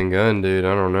broken gun, dude.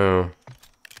 I don't know.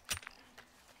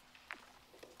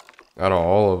 Out of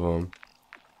all of them.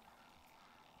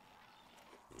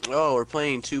 Oh, we're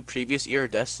playing 2 previous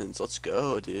iridescents. Let's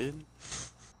go, dude.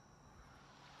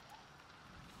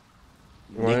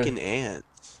 Nick and Ant.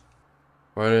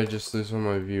 Why did I just lose all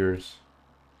my viewers?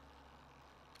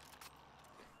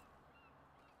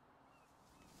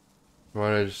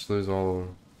 Why did I just lose all of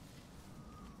them?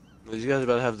 These guys are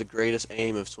about to have the greatest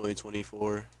aim of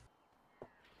 2024.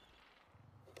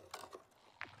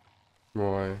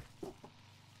 Why?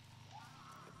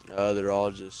 They're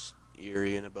all just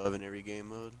eerie and above in every game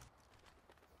mode.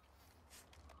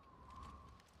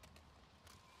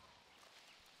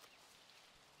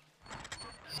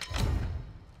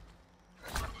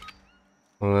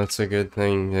 Well, that's a good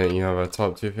thing that you have a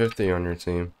top 250 on your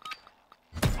team.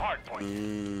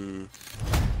 Hardpoint.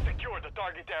 Secure the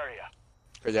target area.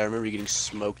 Crazy, I remember you getting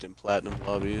smoked in platinum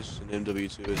lobbies, and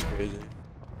MW2 is crazy.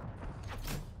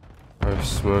 I've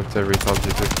smoked every top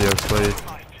 250 I've played.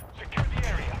 Secure the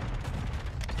area.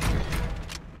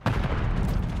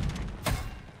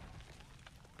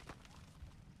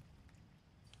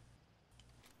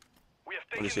 We have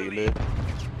What do you taken say, the mid?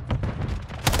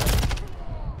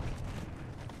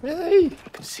 Really?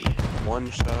 See,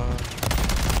 1 shot.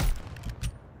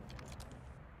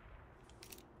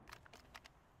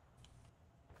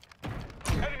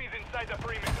 Enemies inside the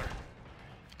perimeter.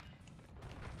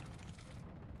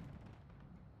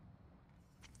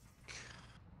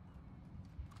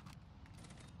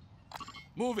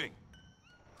 Moving.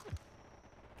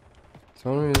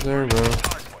 Tell me he's there, bro.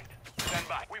 Hardpoint. Stand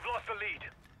by. We've lost the lead.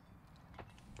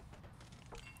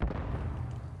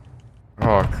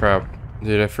 Oh, crap.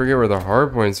 Dude, I forget where the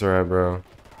hard points are at, bro.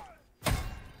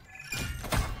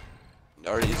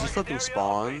 Is he flipping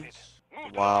spawns?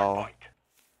 Wow.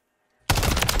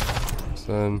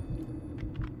 Son.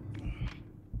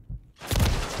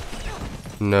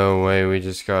 No way, we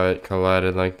just got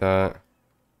collided like that.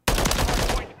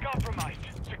 Hardpoint compromised.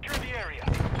 Secure the area.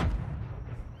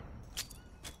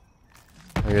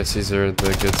 I guess these are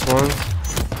the good spawns?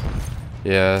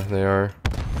 Yeah, they are.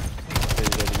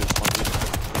 Enemies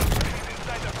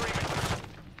inside the perimeter.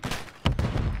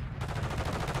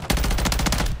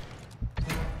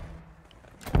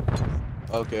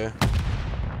 Okay.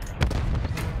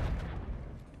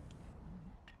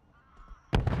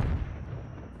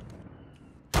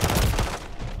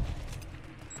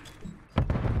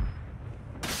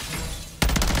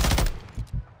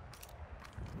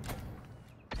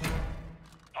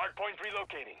 Hardpoint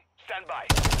relocating. Stand by.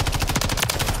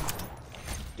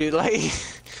 Dude, like,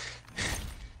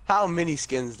 how many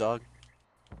skins, dog?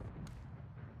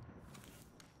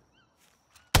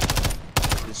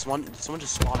 Did someone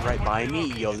just spawn right by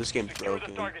me? Yo, this game's Secure the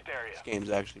broken. target area. This game's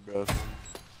actually broken.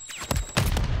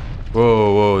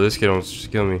 Whoa, whoa, this kid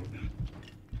almost kill me.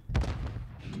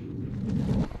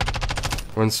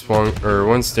 One spawn, or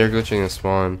one stair glitching a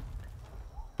spawn.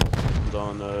 Hold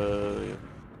on, yeah.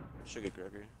 Sugar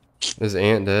cracker. Is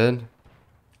Ant dead?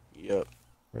 Yep.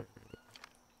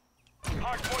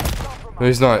 Hardpoint compromised. No,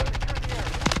 he's not. Secure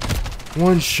the area.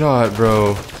 One shot,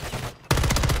 bro.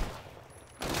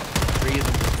 3 of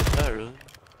them did that, really?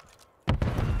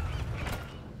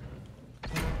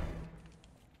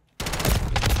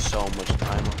 So much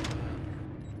time on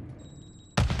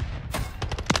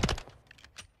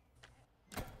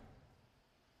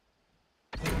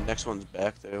that. The next one's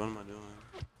back there. What am I doing?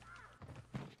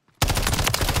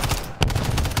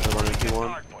 Another one in Q1.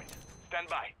 Hardpoint. Stand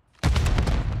by.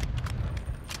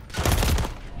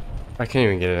 I can't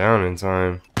even get it out in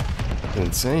time.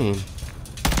 Insane.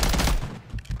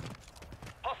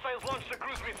 Hostiles launched a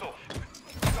cruise missile.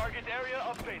 Target area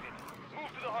updated.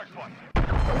 Move to the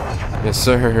hardpoint. Yes,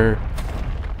 sir.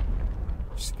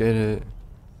 Just get it.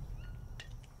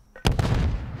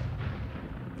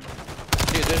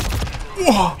 Dude, there's...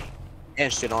 Whoa!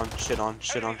 And shit on Enemies bed.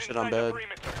 inside the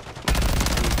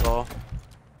perimeter. Call.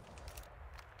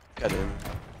 Got him.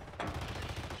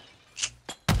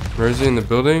 Where is he in the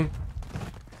building?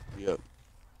 Yep.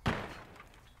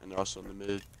 And they're also in the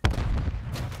mid.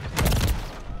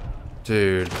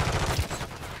 Dude.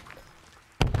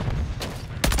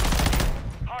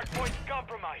 Hardpoint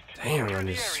compromised. Damn, Secure I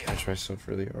the just area. scratched myself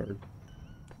really hard.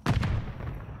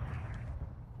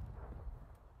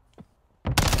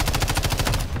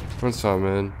 What's up,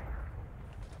 man?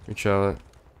 You chill it.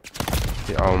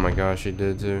 Yeah, oh my gosh, he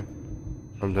did too.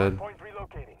 I'm dead. Point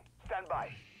relocating. Stand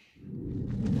by.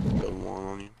 Got one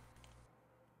on you.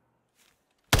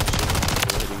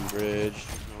 bridge.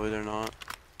 No way they're not.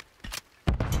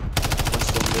 One's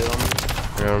still mid on me.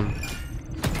 Yeah.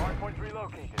 Hardpoint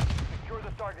relocated. Secure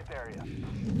the target area.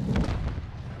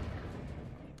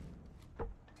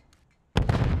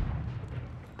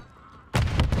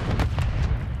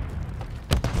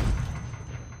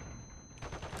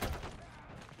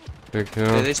 Good Yeah,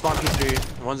 kill. they spawn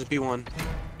P3. One's a P1.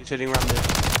 He's hitting around mid.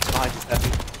 Behind you,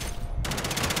 Steppy.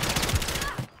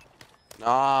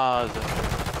 Nah,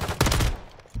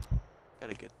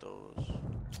 gotta get those.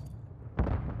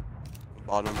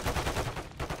 Bottom.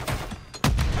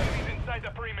 Enemies inside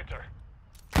the perimeter.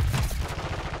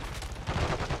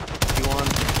 P1.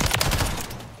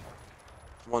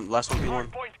 Last one P1.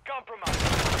 Hardpoint compromised.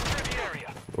 Secure the area.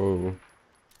 Whoa.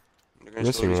 They're gonna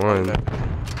Missing slowly one. spawn back.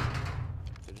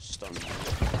 They just stunned me.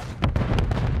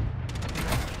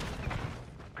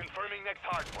 Confirming next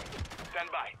hardpoint. Stand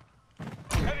by.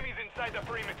 Enemies inside the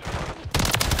perimeter.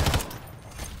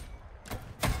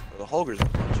 Well, the Holgers are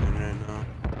punching right now.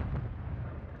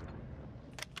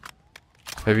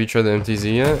 Have you tried the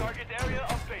MTZ yet? Target area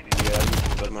updated. Yeah,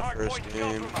 that's my first Hardpoint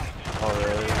game. compromised.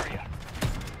 Alright. Area.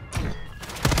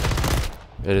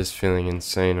 It is feeling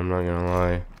insane, I'm not gonna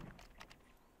lie.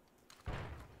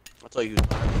 I'll tell you who's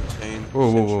not insane.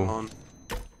 Whoa, whoa, whoa. Sean.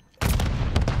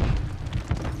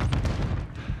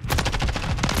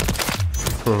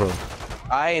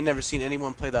 I ain't never seen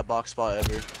anyone play that box spot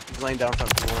ever. He's laying down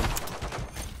front P1.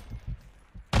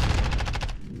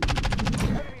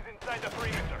 Enemies inside the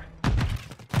perimeter.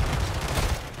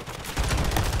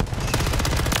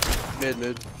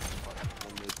 Mid.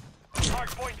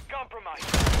 Hardpoint compromised.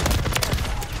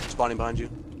 Spawning behind you.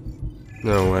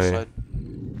 No way. Side.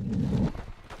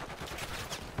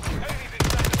 Enemies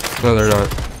inside the No, they're not.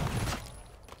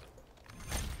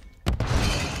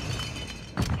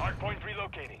 hardpoint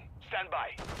relocating. Stand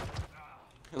by.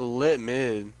 Lit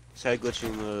mid. Side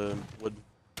glitching the wood.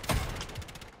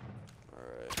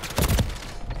 Alright.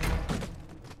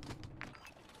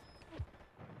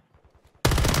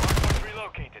 Hardpoint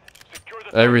relocated. Secure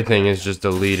the Everything is just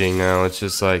deleting now. It's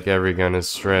just like every gun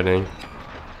is shredding.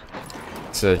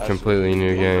 It's a completely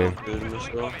new game.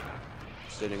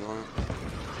 Sitting on it.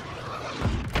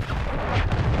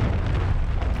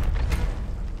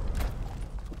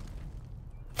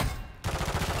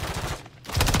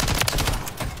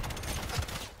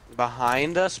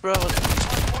 Behind us, bro?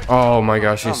 Oh my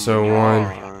gosh, he's so one.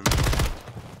 on.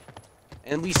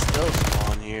 And we still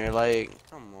spawn here, like,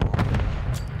 come on.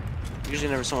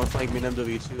 Usually never someone flanked me in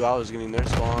MW2, I was getting their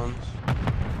spawns.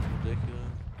 Ridiculous.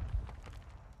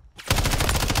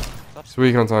 It's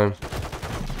weak on time.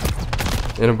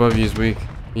 And above you is weak.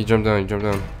 He jumped down,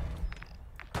 Confirming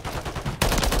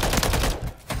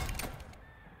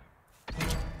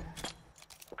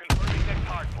next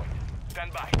hardpoint.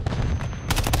 Stand by.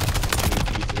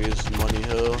 P3 is Money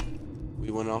Hill.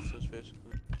 We went off this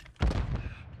basically.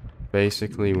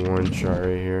 Basically one shot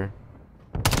right here.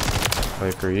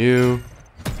 Fight for you.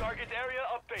 Target area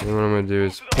updated. And what I'm gonna do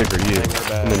is pick for you.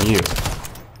 And then you.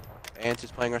 Ant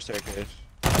is playing our staircase.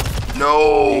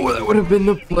 No, that would have been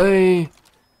the play.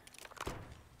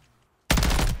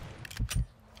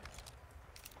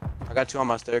 I got 2 on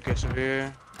my staircase over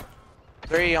here.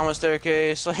 3 on my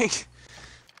staircase, like.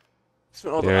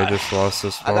 Yeah, I just lost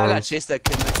this I spawn. gotta chase that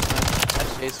kid next time. I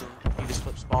chase him. He just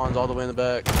flip spawns all the way in the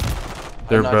back.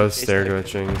 They're I know I both can chase stair that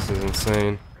kid. glitching. This is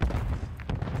insane.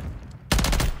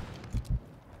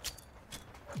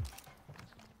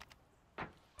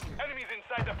 Enemies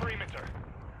inside the perimeter.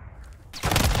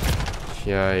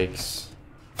 Yikes.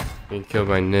 Being killed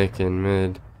by Nick in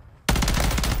mid.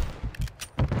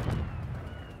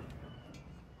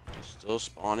 Still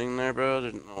spawning there, bro?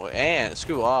 There's no way. And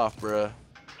screw off, bro.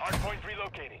 Hardpoint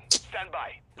relocating. Stand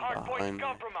by. Hardpoint Behind me.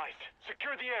 compromised.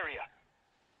 Secure the area.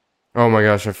 Oh my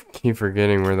gosh, I keep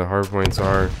forgetting where the hard points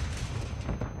are.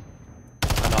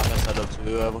 I know I messed that up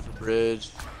too. I went for bridge.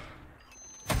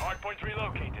 Hardpoint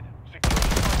relocated. Secure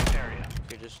the target area.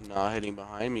 You're just not hitting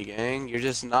behind me, gang. You're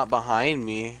just not behind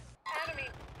me. Enemy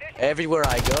visual. Everywhere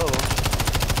I go.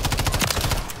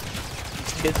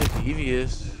 These kids are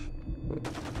devious.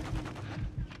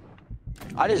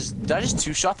 Did I just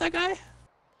 2-shot that guy?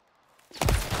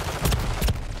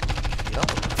 Yo.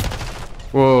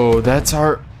 Whoa, that's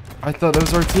our... I thought that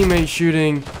was our teammate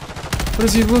shooting. What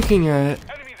is he looking at?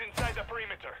 Enemies inside the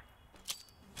perimeter.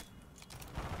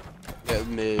 Yeah,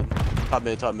 mid. Top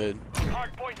mid.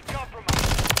 Hardpoint compromised.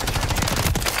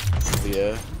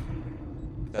 Yeah.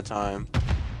 That time.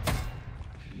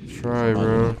 Try,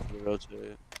 bro.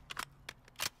 Rotate.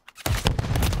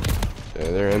 Yeah,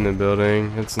 they're in the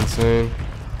building. It's insane.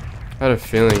 I had a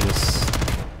feeling this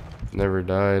never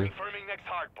died. Confirming next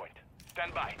hardpoint.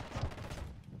 Stand by.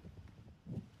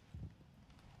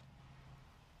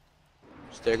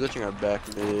 They're glitching our back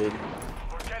mid.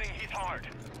 We're getting hit hard.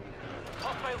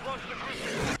 Hostiles launched the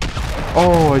cruiser.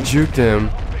 Oh, I juked him.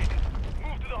 Move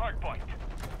to the hard point.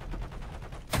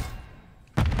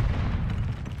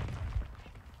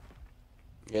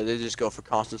 Yeah, they just go for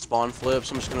constant spawn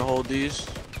flips. I'm just gonna hold these.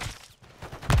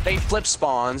 They flip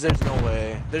spawns. There's no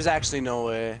way. There's actually no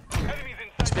way. Enemies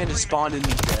inside This man the just spawned in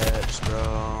these depths,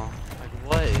 bro. Like,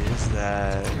 what is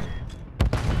that?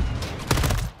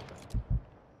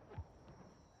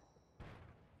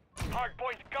 hard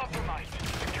point compromised.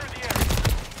 Secure the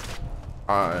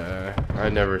area. I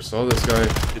never saw this guy.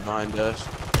 Dude, behind us.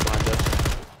 Behind us.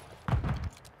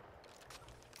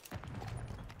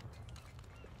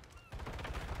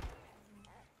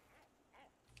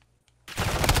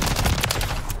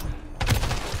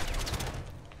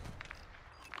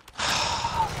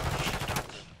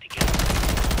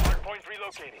 Hard point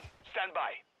relocating. Stand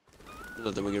by. There's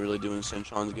nothing we can really do, and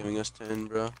Senchon's giving us 10,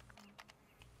 bro.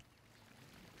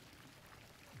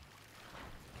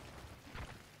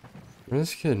 Where's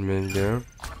this kid mid go?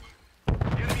 The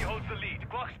enemy holds the lead.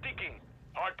 Clock's ticking.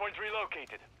 Hard point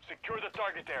relocated. Secure the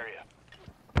target area.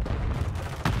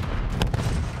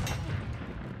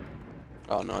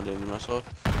 Oh no, I didn't myself.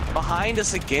 Behind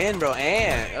us again, bro.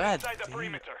 And God Inside the damn.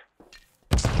 perimeter.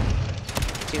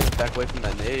 Team back away from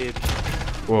that nade.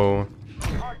 Whoa.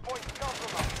 Hard point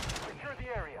compromised. Secure the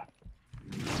area.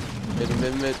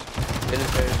 Mid.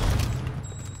 Face.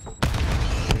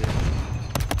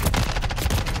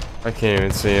 I can't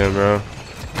even see him, bro.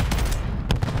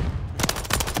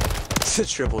 It's a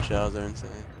triple chows, they're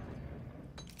insane.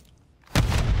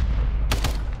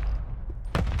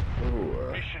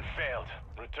 Mission failed.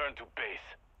 Return to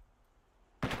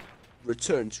base.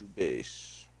 Return to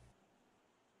base.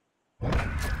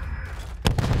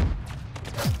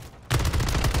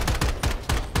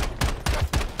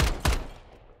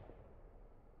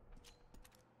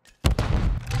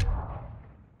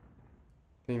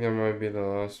 I think that might be the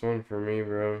last one for me,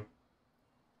 bro.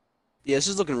 Yeah, this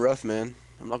is looking rough, man.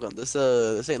 I'm not gonna. This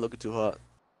ain't looking too hot.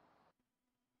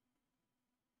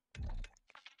 I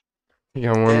think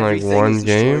I won like Everything one is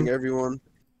destroying game. everyone.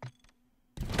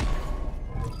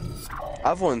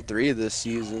 I've won 3 this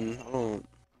season. I don't.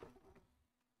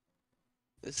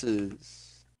 This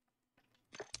is.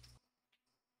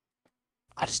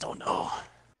 I just don't know.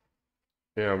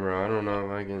 Yeah, bro. I don't know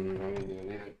if I can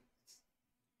do it.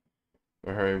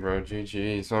 Alright, bro.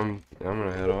 GG. So I'm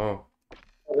gonna head off.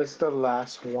 This is the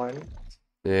last one.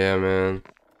 Yeah, man.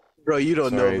 Bro, you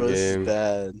don't Sorry, know, bro. This is game.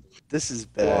 bad. This is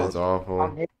Yeah, bad. it's awful.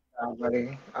 I'm here now,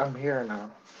 buddy. I'm here now.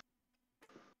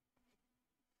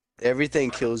 Everything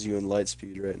kills you in light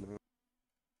speed right now.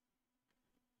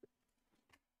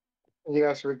 You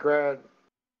guys regret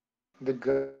the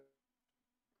good.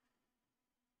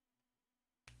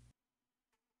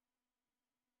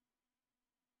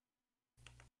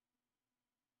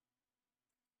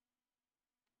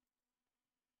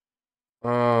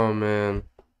 Oh, man.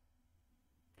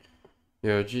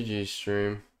 Yo, GG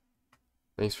stream.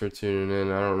 Thanks for tuning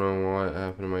in. I don't know what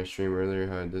happened to my stream earlier,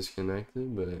 how I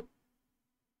disconnected, but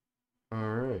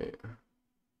alright.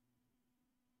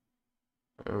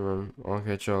 I'll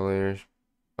catch y'all later.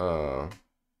 Hope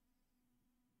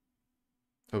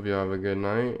y'all have a good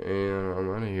night, and I'm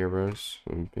out of here, bros.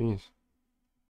 And peace.